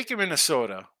 if you're taking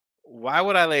Minnesota, why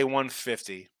would I lay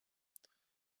 150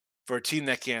 for a team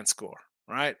that can't score?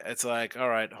 Right? It's like, all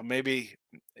right, maybe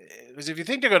because if you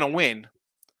think they're going to win,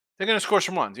 they're going to score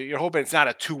some runs. You're hoping it's not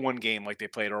a 2-1 game like they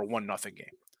played or a 1-0 game.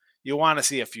 You want to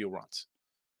see a few runs.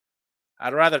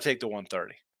 I'd rather take the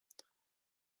 130.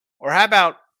 Or how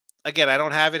about, again, I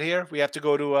don't have it here. We have to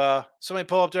go to somebody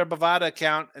pull up their Bovada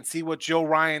account and see what Joe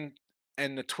Ryan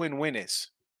and the Twin win is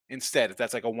instead, if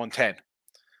that's like a 110.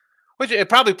 Which it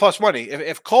probably plus money.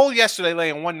 If Cole yesterday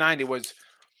laying 190 was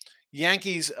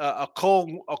Yankees, a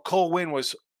Cole win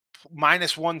was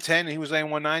minus 110 and he was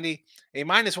laying 190, a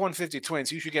minus 150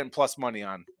 Twins, you should get plus money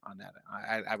on that.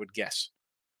 I would guess.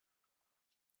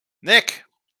 Nick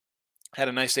had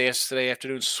a nice day yesterday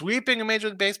afternoon, sweeping in Major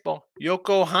League Baseball.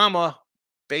 Yokohama,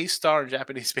 base star in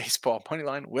Japanese baseball. Money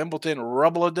line, Wimbledon,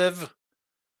 Rublev.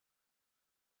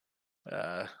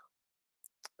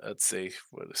 Let's see.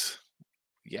 What is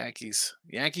Yankees?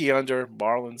 Yankee under,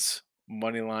 Marlins,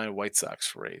 money line, White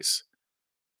Sox, Rays.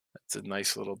 That's a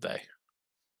nice little day.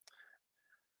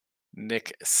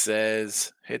 Nick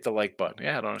says, hit the like button.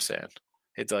 Yeah, I don't understand.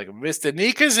 Hit the like. Mr.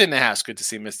 Nika's in the house. Good to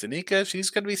see Mr. Nika.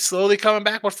 She's going to be slowly coming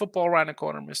back with football around the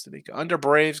corner, Mr. Nika. Under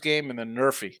Braves game and the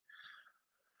Nerfy.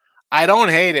 I don't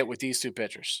hate it with these two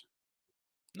pitchers.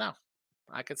 No,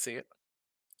 I could see it.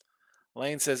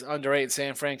 Lane says under 8 in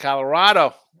San Fran,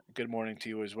 Colorado. Good morning to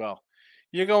you as well.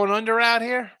 You're going under out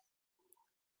here?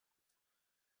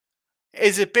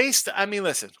 Is it based? I mean,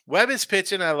 listen, Webb is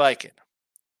pitching. I like it.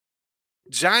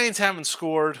 Giants haven't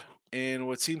scored in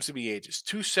what seems to be ages.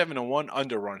 2-7-1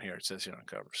 under run here, it says here on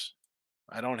covers.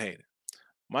 I don't hate it.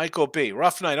 Michael B.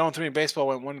 Rough night. 0-3 in baseball.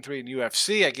 Went 1-3 in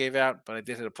UFC. I gave out, but I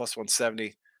did hit a plus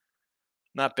 170.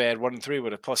 Not bad. 1-3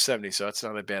 with a plus 70, so that's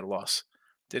not a bad loss.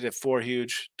 Did it 4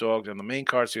 huge dogs on the main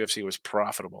cards. UFC was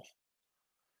profitable.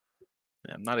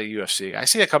 Yeah, I'm not a UFC. I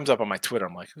see it comes up on my Twitter.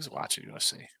 I'm like, who's watching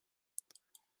UFC?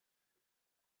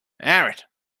 Aaron,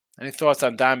 any thoughts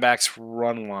on Diamondbacks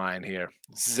run line here?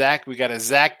 Zach, we got a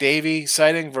Zach Davey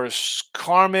sighting versus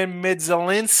Carmen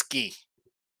Midzelinski.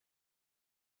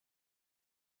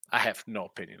 I have no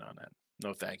opinion on that.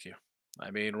 No, thank you.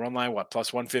 I mean, run line, what,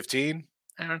 plus 115,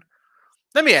 Aaron?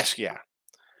 Let me ask you, Aaron.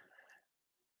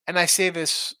 And I say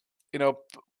this,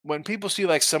 when people see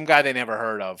like some guy they never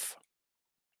heard of,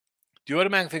 do you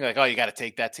automatically think like, oh, you got to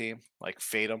take that team? Like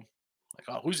fade him? Like,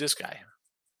 oh, who's this guy?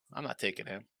 I'm not taking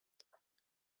him.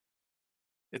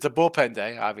 It's a bullpen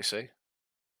day, obviously.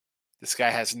 This guy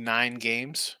has 9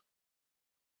 games.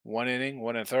 1 inning,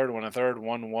 1 1/3, 1 1/3,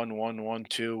 1-1, 1-1,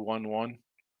 2, 1-1.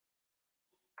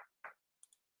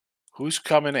 Who's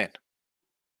coming in?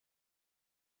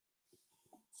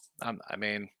 I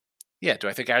mean, yeah, do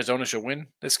I think Arizona should win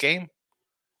this game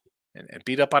and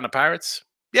beat up on the Pirates?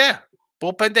 Yeah,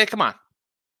 bullpen day, come on.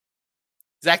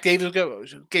 Zach Davies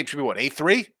game should be what,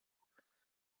 8-3?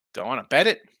 Don't want to bet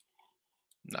it?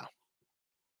 No.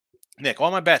 Nick,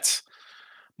 all my bets.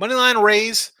 Moneyline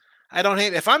Rays. I don't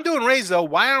hate. If I'm doing Rays, though,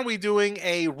 why aren't we doing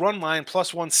a run line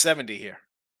plus 170 here?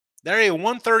 They're a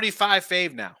 135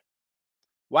 fave now.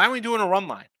 Why aren't we doing a run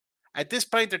line? At this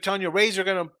point, they're telling you Rays are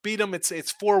going to beat them. It's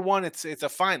 4-1. It's a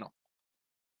final.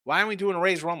 Why aren't we doing a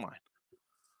Rays run line?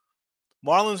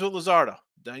 Marlins with Luzardo.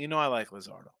 You know I like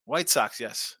Luzardo. White Sox,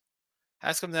 yes.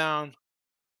 Has come down.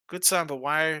 Good sign, but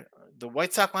why the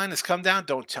White Sox line has come down?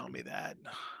 Don't tell me that.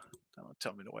 Don't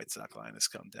tell me the White Sox line has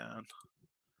come down.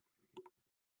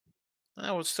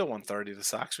 Oh, it's still 130 the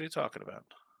Sox. What are you talking about?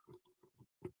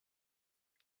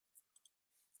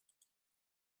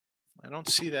 I don't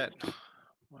see that.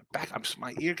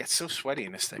 My ear gets so sweaty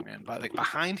in this thing, man. But like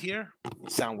behind here,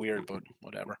 it sound weird, but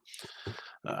whatever.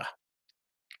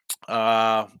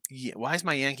 Yeah, why is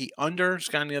my Yankee under? It's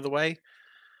gone the other way.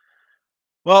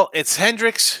 Well, it's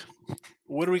Hendricks.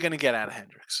 What are we going to get out of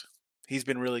Hendricks? He's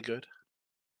been really good.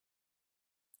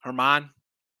 Herman,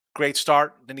 great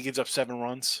start. Then he gives up 7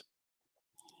 runs.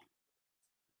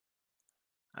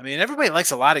 I mean, everybody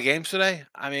likes a lot of games today.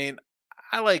 I mean,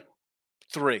 I like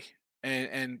 3.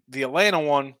 And the Atlanta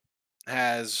one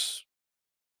has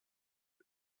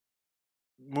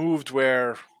moved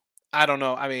where, I don't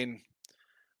know. I mean,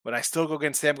 would I still go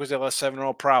against them because they lost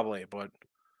 7-0? Probably. But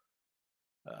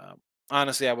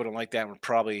honestly, I wouldn't like that one.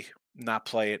 Probably not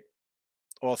play it,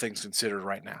 all things considered,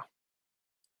 right now.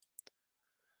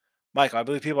 Michael, I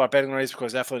believe people are betting the Rays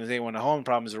because Eflin is 8-1 at home. The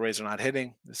problem is the Rays are not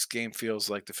hitting. This game feels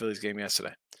like the Phillies game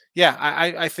yesterday. Yeah,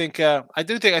 I think I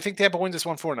think Tampa wins this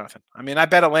 1-4-0. I mean, I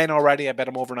bet Atlanta already. I bet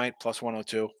them overnight plus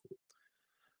 102.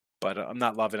 But I'm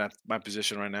not loving my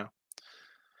position right now.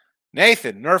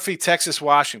 Nathan, Murphy, Texas,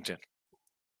 Washington.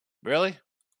 Really?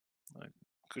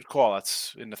 Good call.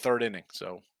 That's in the 3rd inning.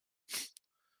 So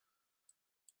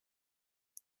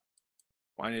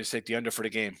why don't you just take the under for the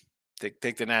game?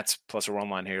 Take the Nats plus a run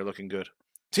line here. You're looking good.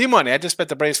 Team money. I just bet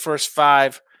the Braves first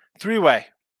 5 3-way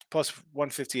plus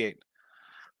 158.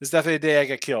 This is definitely a day I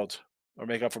get killed or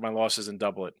make up for my losses and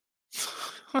double it.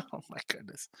 Oh, my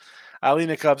goodness. I'll lean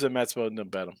the Cubs and Mets both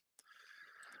and bet them.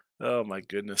 Oh, my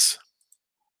goodness.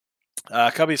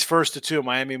 Cubbies first to 2,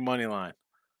 Miami money line.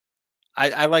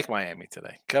 I like Miami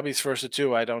today. Cubbies first to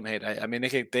 2, I don't hate. I mean,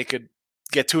 they could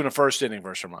get 2 in the 1st inning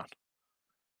versus Vermont.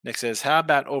 Nick says, how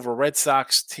about over Red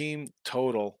Sox team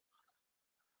total?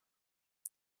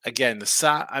 Again,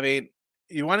 I mean,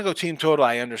 you want to go team total,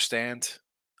 I understand.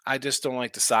 I just don't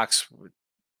like the Sox.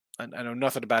 I know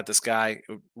nothing about this guy.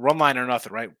 Run line or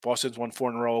nothing, right? Boston's won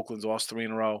 4 in a row. Oakland's lost 3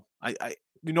 in a row. I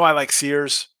like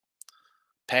Sears.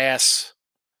 Pass.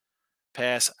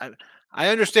 I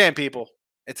understand, people.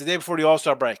 It's the day before the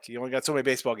All-Star break. You only got so many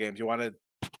baseball games. You want to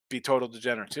be total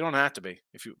degenerates. You don't have to be.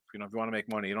 If you want to make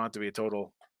money, you don't have to be a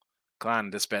total clown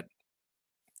and just bet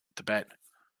to bet.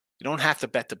 You don't have to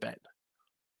bet to bet.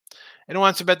 Anyone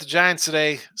wants to bet the Giants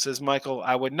today, says Michael.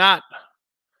 I would not.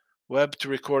 Webb to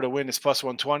record a win is plus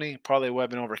 120. Probably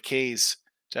Webb and over K's.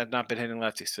 Giants not been hitting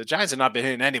lefties. The Giants have not been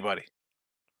hitting anybody.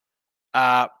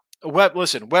 Webb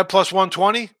plus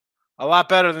 120. A lot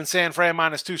better than San Fran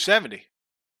minus 270.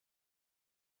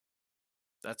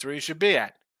 That's where you should be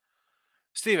at.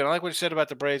 Steven, I like what you said about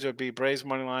the Braves. It would be Braves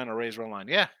money line or Rays run line.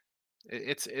 Yeah.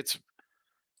 It's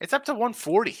up to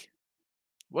 140.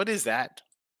 What is that?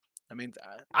 I mean,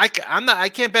 I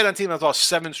can't bet on a team that's lost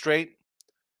 7 straight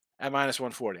at minus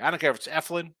 140. I don't care if it's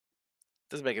Eflin.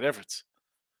 Doesn't make a difference.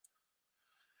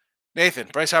 Nathan,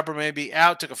 Bryce Harper may be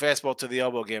out. Took a fastball to the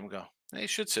elbow game ago. He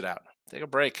should sit out. Take a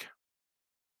break.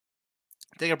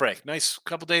 Nice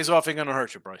couple days off ain't going to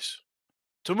hurt you, Bryce.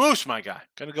 To Moose, my guy.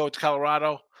 Going to go to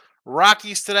Colorado.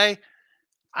 Rockies today.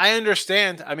 I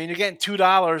understand. I mean, you're getting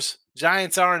 $2.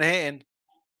 Giants aren't hitting.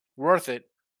 Worth it.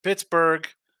 Pittsburgh.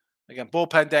 Again,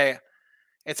 bullpen day.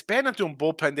 It's bad not doing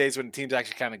bullpen days when the team's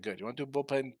actually kind of good. You want to do a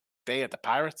bullpen day at the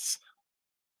Pirates?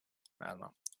 I don't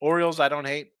know. Orioles, I don't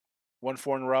hate.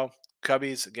 1-4 in a row.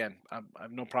 Cubbies, again, I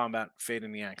have no problem about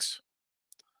fading the Yanks.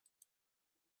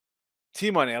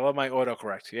 T-Money, I love my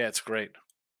autocorrect. Yeah, it's great.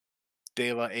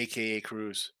 Dela, a.k.a.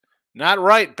 Cruz. Not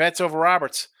right. Betts over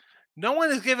Roberts. No one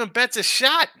has given Betts a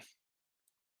shot.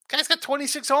 Guy's got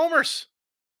 26 homers.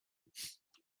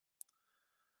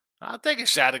 I'll take a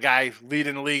shot at a guy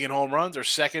leading the league in home runs or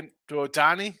second to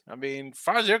Ohtani. I mean, as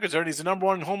far as they're concerned, he's the number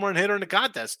 1 home run hitter in the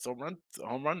contest.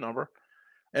 Home run number.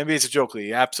 NBA's a joke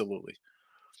league. Absolutely.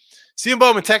 Stephen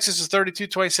Bowman, Texas is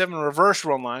 32-27 reverse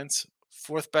run lines.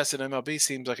 4th best in MLB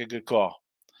seems like a good call.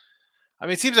 I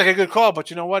mean, it seems like a good call, but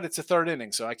you know what? It's a 3rd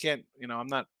inning, so I can't, I'm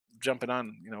not jumping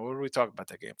on. What are we talking about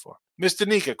that game for? Mr.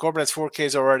 Nika, Corbin has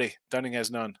 4Ks already. Dunning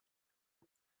has none.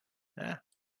 Yeah.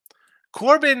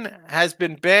 Corbin has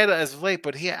been bad as of late,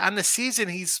 but on the season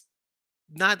he's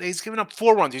giving up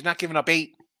 4 runs. He's not giving up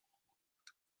 8.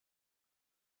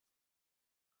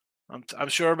 I'm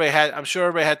sure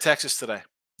everybody had Texas today.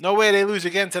 No way they lose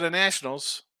again to the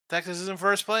Nationals. Texas is in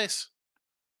first place.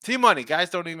 Team money. Guys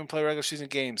don't even play regular season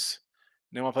games.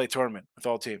 They want to play a tournament with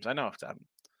all teams. I know.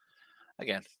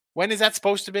 Again, when is that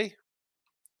supposed to be?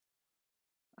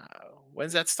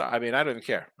 When's that start? I mean, I don't even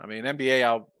care. I mean,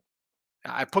 NBA,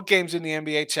 I put games in the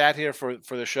NBA chat here for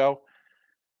the show.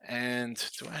 And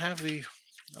do I have I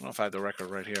don't know if I have the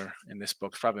record right here in this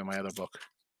book. It's probably in my other book.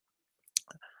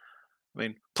 I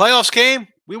mean, playoffs came.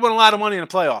 We won a lot of money in the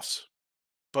playoffs.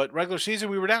 But regular season,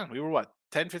 we were down. We were what?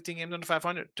 10, 15 games under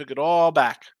 500. Took it all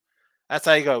back. That's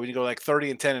how you go. When you go like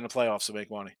 30-10 in the playoffs to make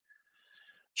money.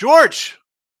 George,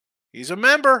 he's a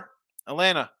member.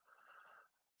 Atlanta.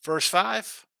 First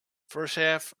 5. First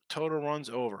half, total runs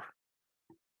over.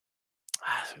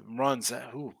 Runs.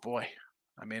 Oh, boy.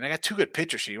 I mean, I got 2 good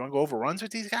pitchers here. You want to go over runs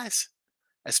with these guys?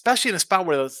 Especially in a spot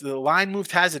where the line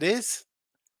moved as it is.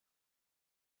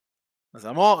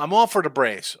 I'm all for the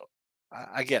Braves.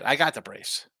 I got the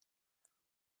Braves.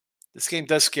 This game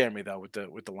does scare me though with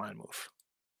the line move.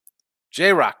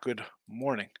 J-Rock, good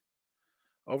morning.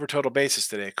 Over total bases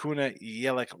today. Acuna,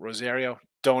 Yelich, Rosario.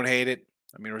 Don't hate it.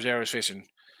 I mean, Rosario's facing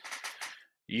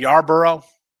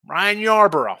Ryan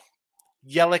Yarborough.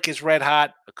 Yelich is red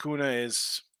hot. Acuna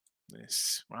is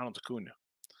Ronald Acuna.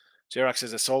 J-Rock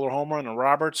says a Solar homer and a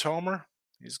Roberts homer.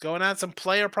 He's going at some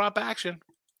player prop action.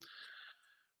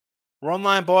 Run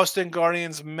line, Boston,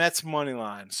 Guardians, Mets money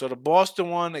line. So the Boston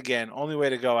one, again, only way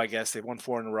to go, I guess. They've won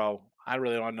 4 in a row. I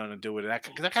really don't want nothing to do with it.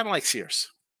 Because I kind of like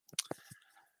Sears.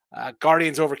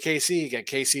 Guardians over KC. Again,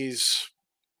 KC's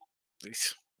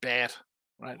bad.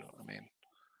 Right? I mean,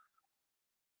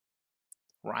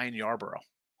 Ryan Yarborough.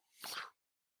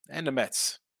 And the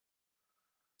Mets.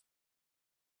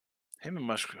 Him and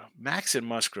Musgrove. Max and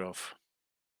Musgrove.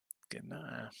 Again,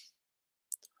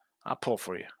 I'll pull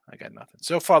for you. I got nothing.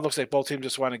 So far, it looks like both teams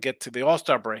just want to get to the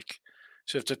All-Star break.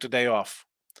 Should have took the day off.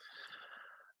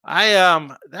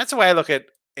 That's the way I look at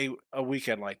a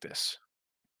weekend like this.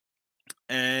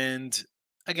 And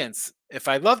again, if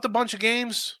I loved a bunch of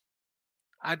games,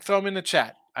 I'd throw them in the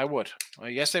chat. I would.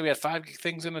 Yesterday we had 5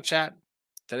 things in the chat.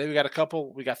 Today we got a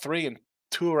couple. We got 3, and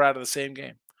 2 are out of the same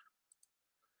game.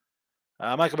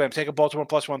 Michael Bam, take a Baltimore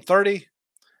plus 130.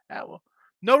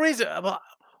 No reason.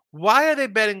 Why are they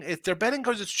betting? If they're betting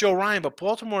because it's Joe Ryan, but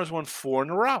Baltimore has won 4 in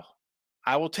a row.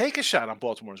 I will take a shot on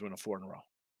Baltimore's winning 4 in a row.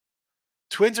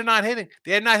 Twins are not hitting.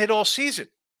 They had not hit all season.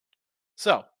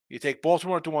 So you take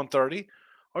Baltimore to 130,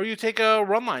 or you take a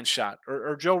run line shot,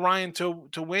 or Joe Ryan to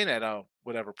win at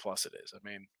whatever plus it is. I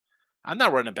mean, I'm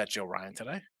not running to bet Joe Ryan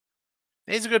today.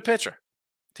 He's a good pitcher.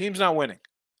 Team's not winning.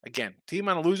 Again, team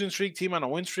on a losing streak, team on a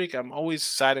win streak. I'm always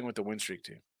siding with the win streak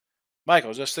team.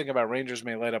 Michael, just thinking about Rangers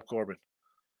may light up Corbin.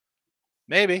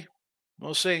 Maybe.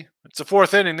 We'll see. It's the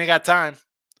 4th inning. They got time.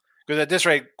 Because at this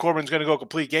rate, Corbin's going to go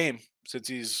complete game since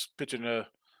he's pitching a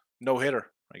no-hitter,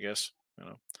 I guess.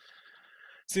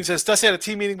 Steve says, Dusty had a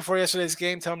team meeting before yesterday's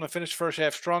game. Tell them to finish first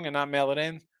half strong and not mail it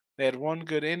in. They had 1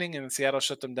 good inning, and Seattle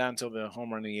shut them down until the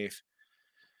homer in the 8th.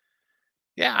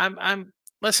 Yeah,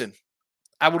 listen,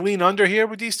 I would lean under here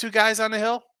with these 2 guys on the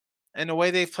hill and the way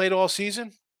they've played all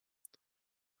season.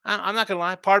 I'm not going to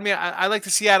lie. Pardon me. I like to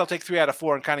Seattle take 3 out of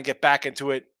 4 and kind of get back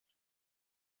into it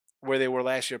where they were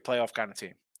last year, playoff kind of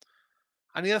team.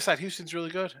 On the other side, Houston's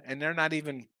really good, and they're not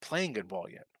even playing good ball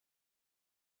yet.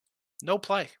 No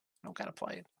play. No kind of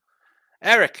play.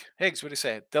 Eric Higgs, what do you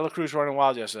say? Dela Cruz running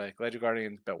wild yesterday. Glad your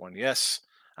Guardians bet one. Yes.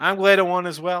 I'm glad it won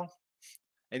as well.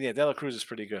 And yeah, Dela Cruz is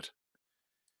pretty good.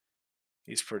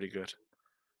 He's pretty good.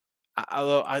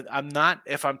 Although I'm not,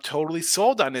 if I'm totally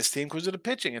sold on this team because of the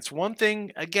pitching. It's one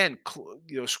thing, again,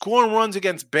 scoring runs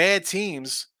against bad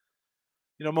teams.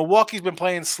 Milwaukee's been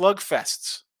playing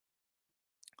slugfests.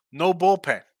 No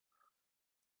bullpen.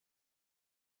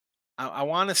 I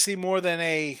want to see more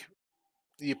than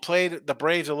you played the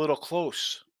Braves a little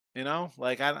close. I don't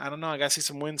know. I got to see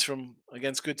some wins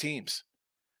against good teams.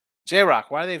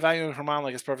 J-Rock, why are they valuing Herman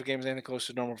like his perfect game is anything close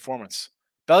to normal performance?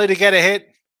 Belly to get a hit.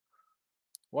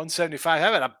 175.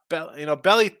 Have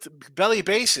it belly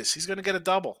basis. He's going to get a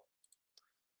double.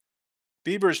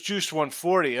 Bieber's juiced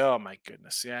 140. Oh my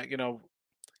goodness. Yeah, I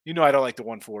don't like the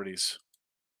 140s.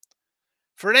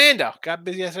 Fernando got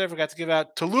busy yesterday. Forgot to give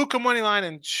out Toluca money line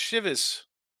and Chivas.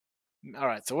 All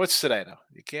right. So what's today though?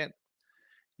 You can't.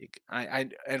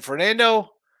 And Fernando,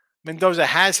 Mendoza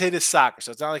has hit his soccer,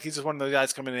 so it's not like he's just one of those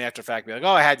guys coming in after the fact, be like, "Oh,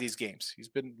 I had these games." He's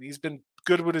been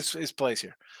good with his plays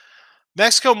here.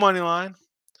 Mexico money line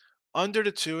under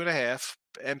the 2.5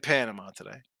 and Panama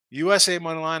today. USA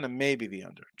money line and maybe the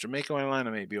under. Jamaica money line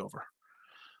and maybe over.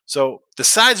 So the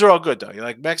sides are all good though. You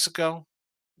like Mexico,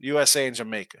 USA, and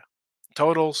Jamaica.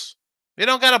 Totals, you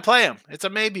don't got to play them. It's a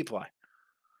maybe play.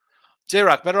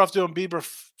 J-Rock, better off doing Bieber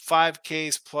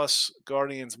 5Ks plus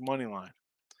Guardians money line.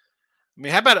 I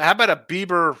mean, how about a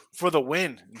Bieber for the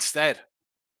win instead?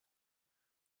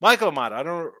 Michael Amato, I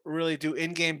don't really do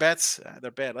in-game bets.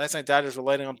 They're bad. Last night, Dodgers were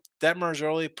lighting up. Detmers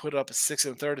early, put up a 6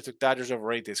 1/3. It took Dodgers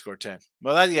over 8. They scored 10.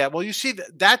 Well, well, you see,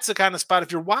 that's the kind of spot.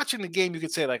 If you're watching the game, you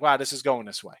could say, like, wow, this is going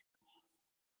this way.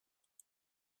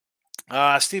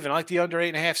 Steven, I like the under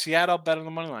 8.5 Seattle, bet on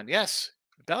the money line. Yes,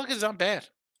 Pelicans not bad.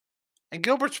 And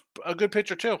Gilbert's a good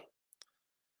pitcher, too.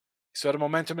 So the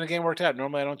momentum in the game worked out.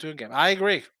 Normally, I don't do a game. I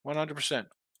agree, 100%.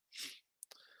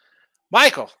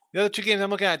 Michael, the other two games I'm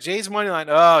looking at, Jays money line.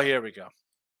 Oh, here we go.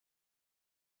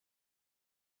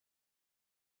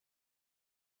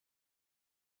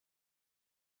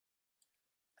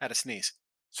 Had to sneeze.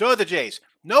 So the Jays.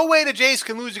 No way the Jays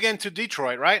can lose again to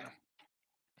Detroit, right?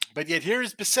 But yet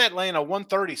here's Bissett laying a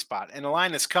 130 spot, and the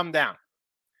line has come down.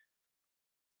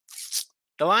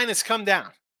 The line has come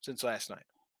down since last night.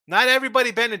 Not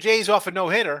everybody betting the Jays off a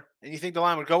no-hitter, and you think the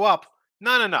line would go up.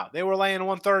 No. They were laying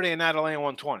 130, and now they're laying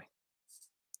 120.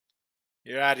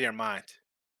 You're out of your mind.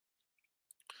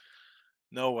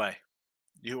 No way.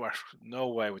 You are no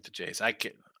way with the Jays. I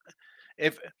can't.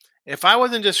 If I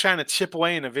wasn't just trying to chip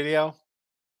away in a video,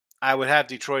 I would have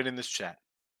Detroit in this chat.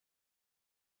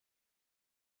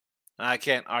 I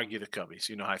can't argue the Cubbies.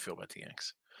 You know how I feel about the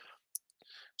Yanks.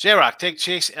 J-Rock, take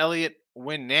Chase Elliott,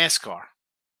 win NASCAR.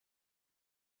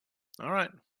 All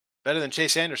right. Better than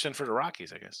Chase Anderson for the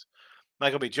Rockies, I guess.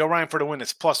 Michael B. Joe Ryan for the win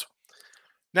is plus.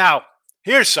 Now,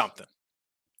 here's something.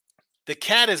 The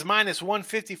Cat is minus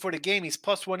 150 for the game. He's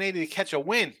plus 180 to catch a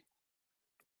win.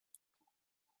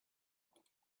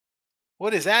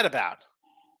 What is that about?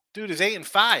 Dude is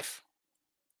 8-5.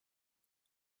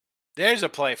 There's a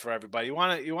play for everybody. You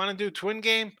want to do twin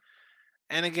game?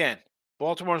 And again,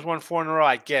 Baltimore's won 4 in a row.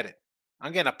 I get it.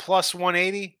 I'm getting a plus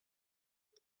 180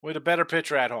 with a better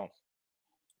pitcher at home.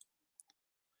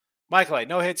 Michael,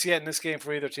 no hits yet in this game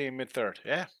for either team mid-third.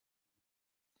 Yeah.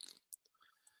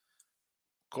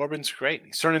 Corbin's great.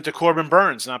 He's turned into Corbin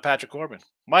Burns, not Patrick Corbin.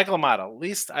 Michael Amato, at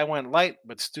least I went light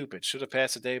but stupid. Should have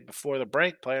passed the day before the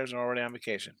break. Players are already on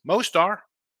vacation. Most are.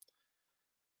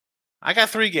 I got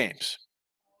 3 games.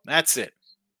 That's it.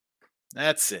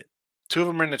 2 of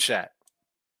them are in the chat.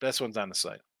 Best one's on the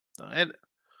site. And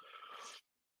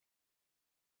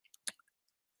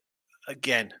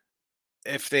again,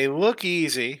 if they look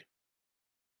easy,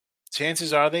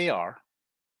 chances are they are.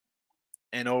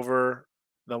 And over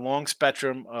the long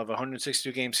spectrum of a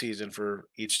 162-game season for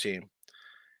each team,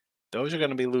 those are going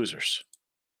to be losers.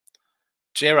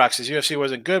 J-Rock says UFC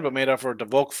wasn't good, but made up for the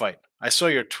Volk fight. I saw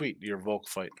your tweet, your Volk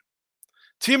fight.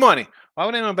 T-Money, why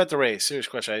would anyone bet the Rays? Serious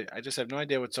question. I just have no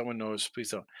idea what someone knows.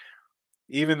 Please don't.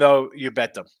 Even though you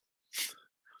bet them.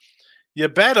 You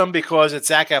bet them because it's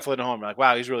Zach Eflin at home. You're like,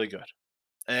 wow, he's really good.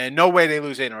 And no way they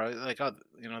lose 8 in a row. Like, oh,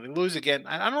 they lose again.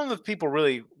 I don't know if people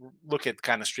really look at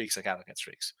kind of streaks like I look at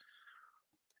streaks.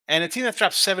 And a team that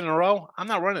drops 7 in a row, I'm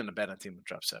not running a bet on a team that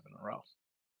drops 7 in a row.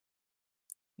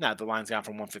 Now, the line's gone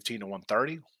from 115 to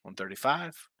 130,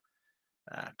 135.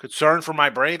 Concern for my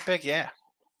Brave pick? Yeah.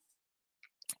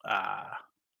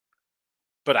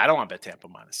 But I don't want to bet Tampa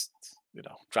minus,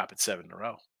 drop it 7 in a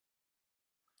row.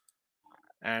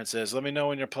 Aaron says, let me know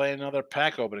when you're playing another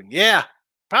pack opening. Yeah.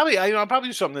 Probably, I'll probably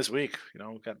do something this week.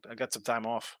 I got some time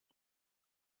off.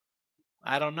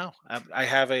 I don't know. I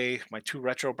have my 2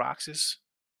 retro boxes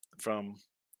from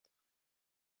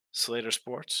Slater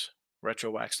Sports,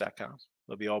 retrowax.com.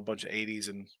 There'll be all a bunch of 80s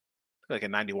and like a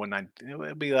 91,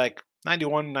 it'll be like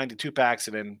 91, 92 packs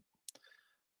and then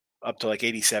up to like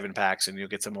 87 packs, and you'll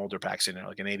get some older packs in there,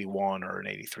 like an 81 or an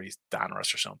 83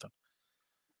 Donruss or something.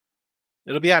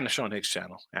 It'll be on the Sean Higgs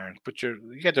channel, Aaron.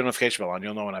 You got the notification bell on.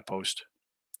 You'll know when I post.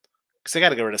 Because I got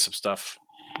to get rid of some stuff.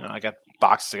 I got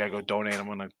boxes I got to go donate. I'm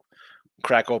going to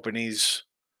crack open these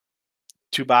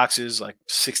 2 boxes, like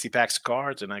 60 packs of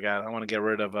cards, and I want to get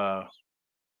rid of I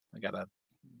got a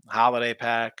holiday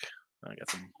pack. I got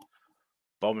some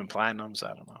Bowman Platinums.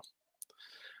 I don't know.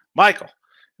 Michael,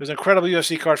 it was an incredible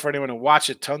UFC card for anyone to watch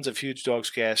it. Tons of huge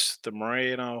dogs cast. The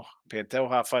Moreno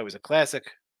Pantoja fight was a classic.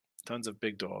 Tons of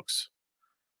big dogs.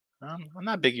 I'm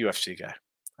not a big UFC guy.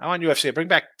 I want UFC. Bring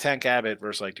back Tank Abbott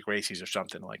versus like the Gracies or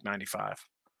something like 95.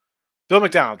 Bill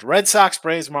McDonald. Red Sox,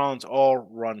 Braves, Marlins all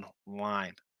run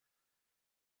line.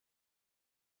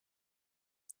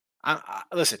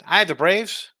 Listen, I had the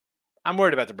Braves. I'm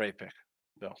worried about the Brave pick,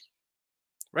 Bill.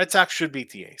 Red Sox should beat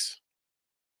the A's.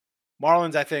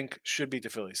 Marlins, I think, should beat the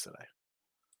Phillies today.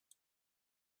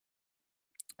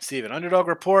 Steven, underdog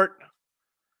report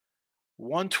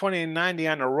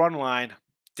 120.90 on the run line,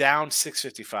 down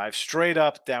 655. Straight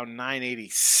up, down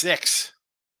 986.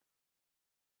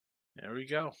 There we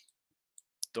go.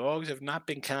 Dogs have not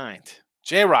been kind.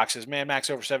 J Rock says, Man Max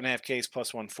over 7.5 Ks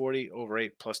plus 140, over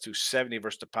 8 plus 270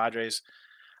 versus the Padres.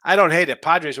 I don't hate it.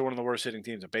 Padres are one of the worst hitting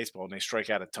teams in baseball, and they strike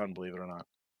out a ton, believe it or not.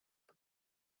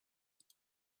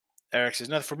 Eric says,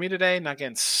 nothing for me today. Not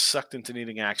getting sucked into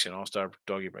needing action. All-star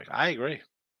doggy break. I agree.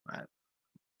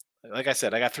 Like I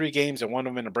said, I got 3 games, and one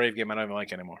of them in a Brave game I don't even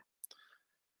like anymore.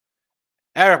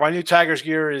 Eric, my new Tigers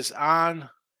gear is on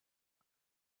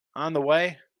the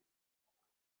way.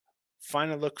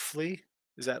 Find a look flea.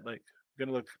 Is that like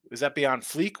gonna look? Is that beyond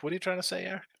fleek? What are you trying to say,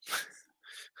 Eric?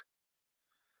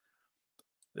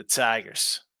 The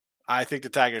Tigers. I think the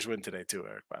Tigers win today too,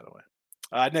 Eric. By the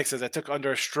way, Nick says I took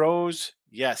under Strohs.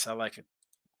 Yes, I like it.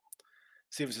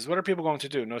 Steven says, what are people going to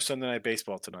do? No Sunday night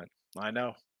baseball tonight. I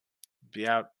know. Be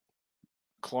out,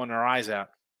 clawing their eyes out.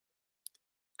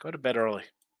 Go to bed early.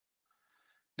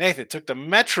 Nathan took the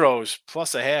Metros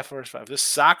plus a half versus 5. This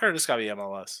soccer, this got to be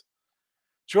MLS.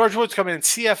 George Woods coming in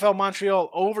CFL Montreal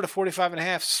over to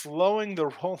 45.5, slowing the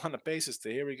roll on the basis.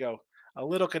 Here we go. A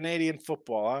little Canadian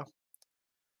football, huh?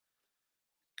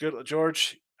 Good,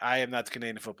 George. I am not the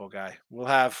Canadian football guy. We'll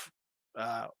have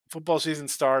football season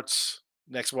starts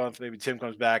next month. Maybe Tim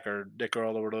comes back or Nick or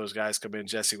all over those guys come in.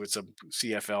 Jesse with some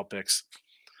CFL picks.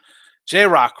 J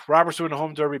Rock, Roberts winning the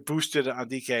home derby, boosted on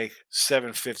DK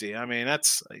 750. I mean,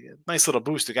 that's a nice little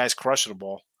boost. The guy's crushing the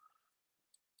ball.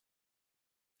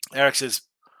 Eric says,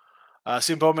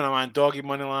 Sim Bowman, I'm on doggy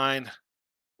money line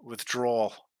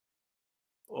withdrawal.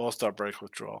 All-star break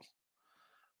withdrawal.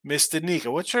 Mr.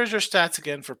 Nika, what's your stats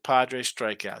again for Padres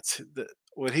strikeouts?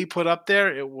 What he put up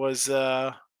there, it was,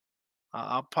 I'll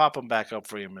pop them back up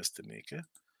for you, Mr. Nika.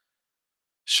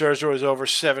 Scherzer was over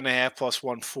 7.5 plus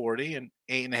 140 and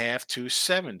 8.5,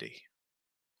 270.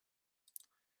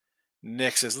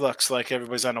 Nick says, looks like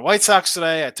everybody's on the White Sox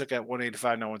today. I took at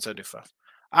 185, no 175.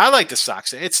 I like the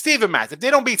Sox. It's Steven Matz. If they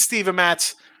don't beat Steven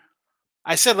Matz,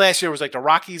 I said last year it was like the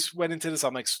Rockies went into this.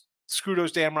 I'm like, screw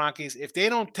those damn Rockies. If they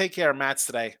don't take care of Matz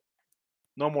today,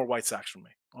 no more White Sox for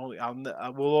me.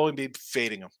 We'll only be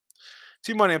fading them.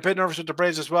 T-Money, I'm a bit nervous with the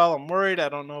Braves as well. I'm worried. I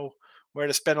don't know where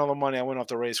to spend all the money. I went off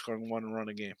the race scoring 1 run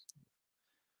a game.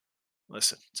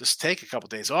 Listen, just take a couple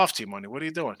days off, T-Money. What are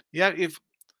you doing? Yeah,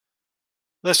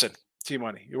 listen,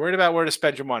 T-Money, you're worried about where to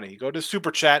spend your money. You go to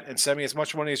Super Chat and send me as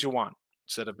much money as you want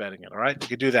instead of betting it, all right? You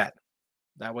can do that.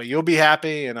 That way you'll be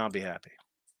happy and I'll be happy.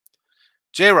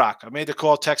 J-Rock, I made the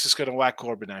call. Texas going to whack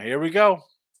Corbin now. Here we go.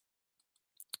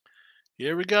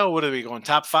 Here we go. What are we going?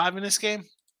 Top 5 in this game?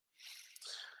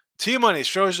 T-Money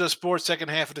shows the sports second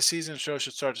half of the season. Shows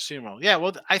should start to steamroll. Yeah,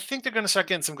 well, I think they're going to start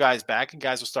getting some guys back, and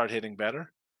guys will start hitting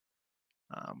better.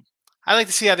 I like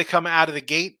to see how they come out of the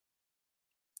gate,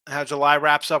 how July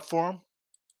wraps up for them.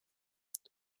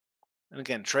 And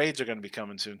again, trades are going to be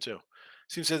coming soon too.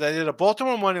 Seems that I did a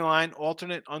Baltimore money line,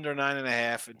 alternate under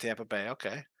 9.5 in Tampa Bay.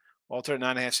 Okay, alternate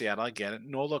 9.5 Seattle. I get it.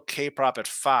 Nola K prop at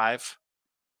 5.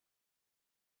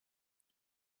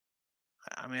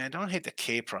 I mean, I don't hate the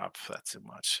K prop that too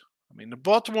much. I mean, the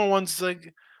Baltimore one's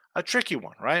like a tricky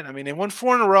one, right? I mean, they won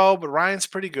 4 in a row, but Ryan's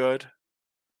pretty good.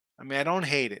 I mean, I don't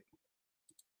hate it.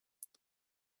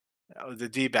 The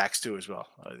D-backs too as well.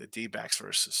 The D-backs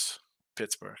versus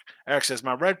Pittsburgh. Eric says,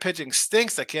 my red pitching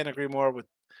stinks. I can't agree more with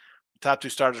the top 2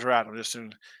 starters are out. I'm just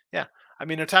saying, yeah. I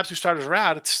mean, their top 2 starters are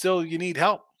out. It's still, you need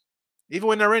help. Even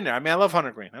when they're in there. I mean, I love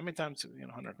Hunter Green. How many times,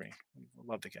 Hunter Green? I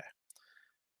love the guy.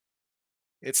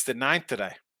 It's the 9th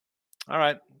today. All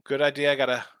right. Good idea. I got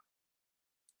to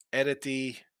edit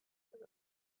the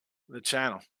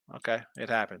channel. Okay. It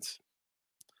happens.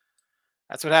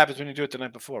 That's what happens when you do it the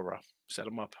night before, bro. Set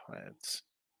them up.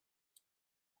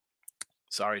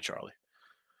 Sorry, Charlie.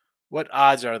 What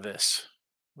odds are this?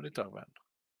 What are you talking about?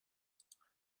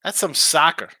 That's some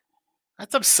soccer.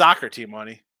 That's some soccer,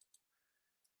 T-Money.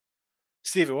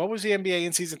 Steven, what was the NBA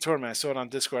in-season tournament? I saw it on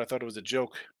Discord. I thought it was a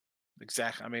joke.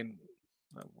 Exactly. I mean,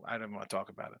 I didn't want to talk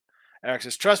about it. Eric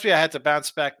says, trust me, I had to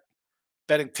bounce back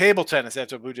betting table tennis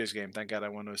after a Blue Jays game. Thank God I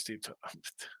won those Steve.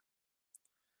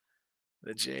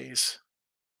 The Jays.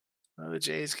 Oh, the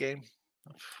Jays game.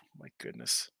 Oh, my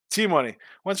goodness. T-Money.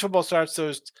 Once football starts,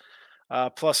 those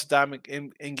plus dime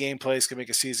in-game plays can make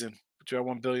a season. But you're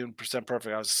 1,000,000,000%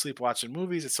 perfect. I was asleep watching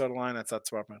movies. It's on the line. That's not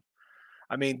smart, man.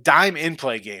 I mean, dime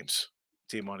in-play games.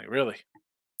 T-Money. Really?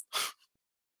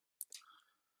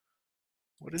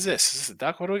 What is this? Is this a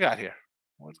duck? What do we got here?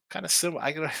 What kind of symbol?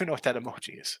 I don't even know what that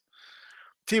emoji is.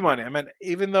 T-money. I mean,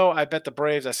 even though I bet the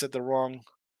Braves, I said it wrong.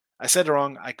 I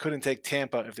couldn't take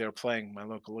Tampa if they were playing my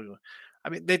local league. I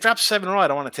mean, they dropped 7 in a row. I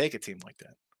don't want to take a team like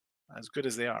that, as good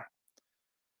as they are.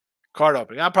 Card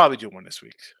opening. I'll probably do one this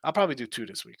week. I'll probably do 2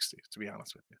 this week, Steve, to be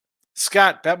honest with you.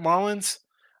 Scott, bet Marlins.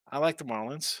 I like the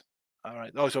Marlins. All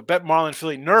right. Oh, so bet Marlin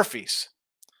Philly Nerfies.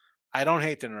 I don't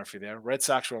hate the Nerfie there. Red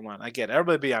Sox are online. I get it.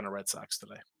 Everybody be on the Red Sox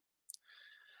today.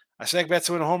 I say bets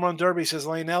to win a home run derby, says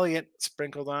Lane Elliott.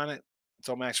 Sprinkled on it.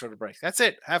 Until Max for the break. That's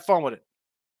it. Have fun with it.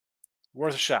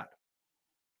 Worth a shot.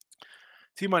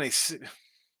 T-Money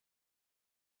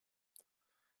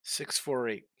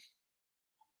 648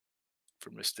 for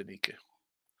Mr. Nika.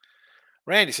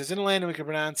 Randy says in Atlanta we can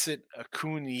pronounce it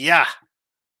Acuna.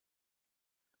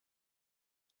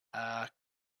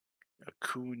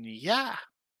 Acuna.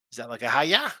 Is that like a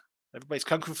hiya? Everybody's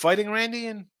kung fu fighting, Randy,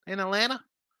 in Atlanta?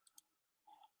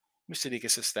 Mr. Nika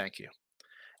says thank you.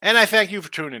 And I thank you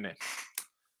for tuning in.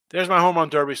 There's my home run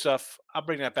derby stuff. I'll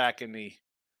bring that back in the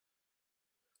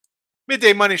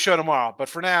midday money show tomorrow. But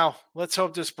for now, let's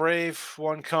hope this brave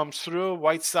one comes through.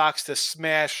 White Sox to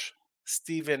smash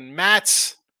Steven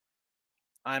Matz.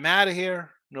 I'm out of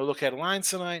here. No look at lines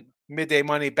tonight. Midday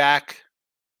money back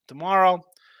tomorrow.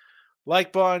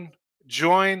 Like button.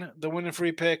 Join the Win and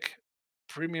Free Pick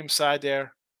premium side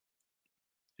there.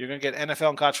 You're going to get NFL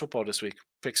and college football this week.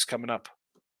 Picks coming up.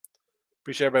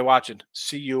 Appreciate everybody watching.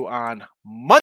 See you on Monday.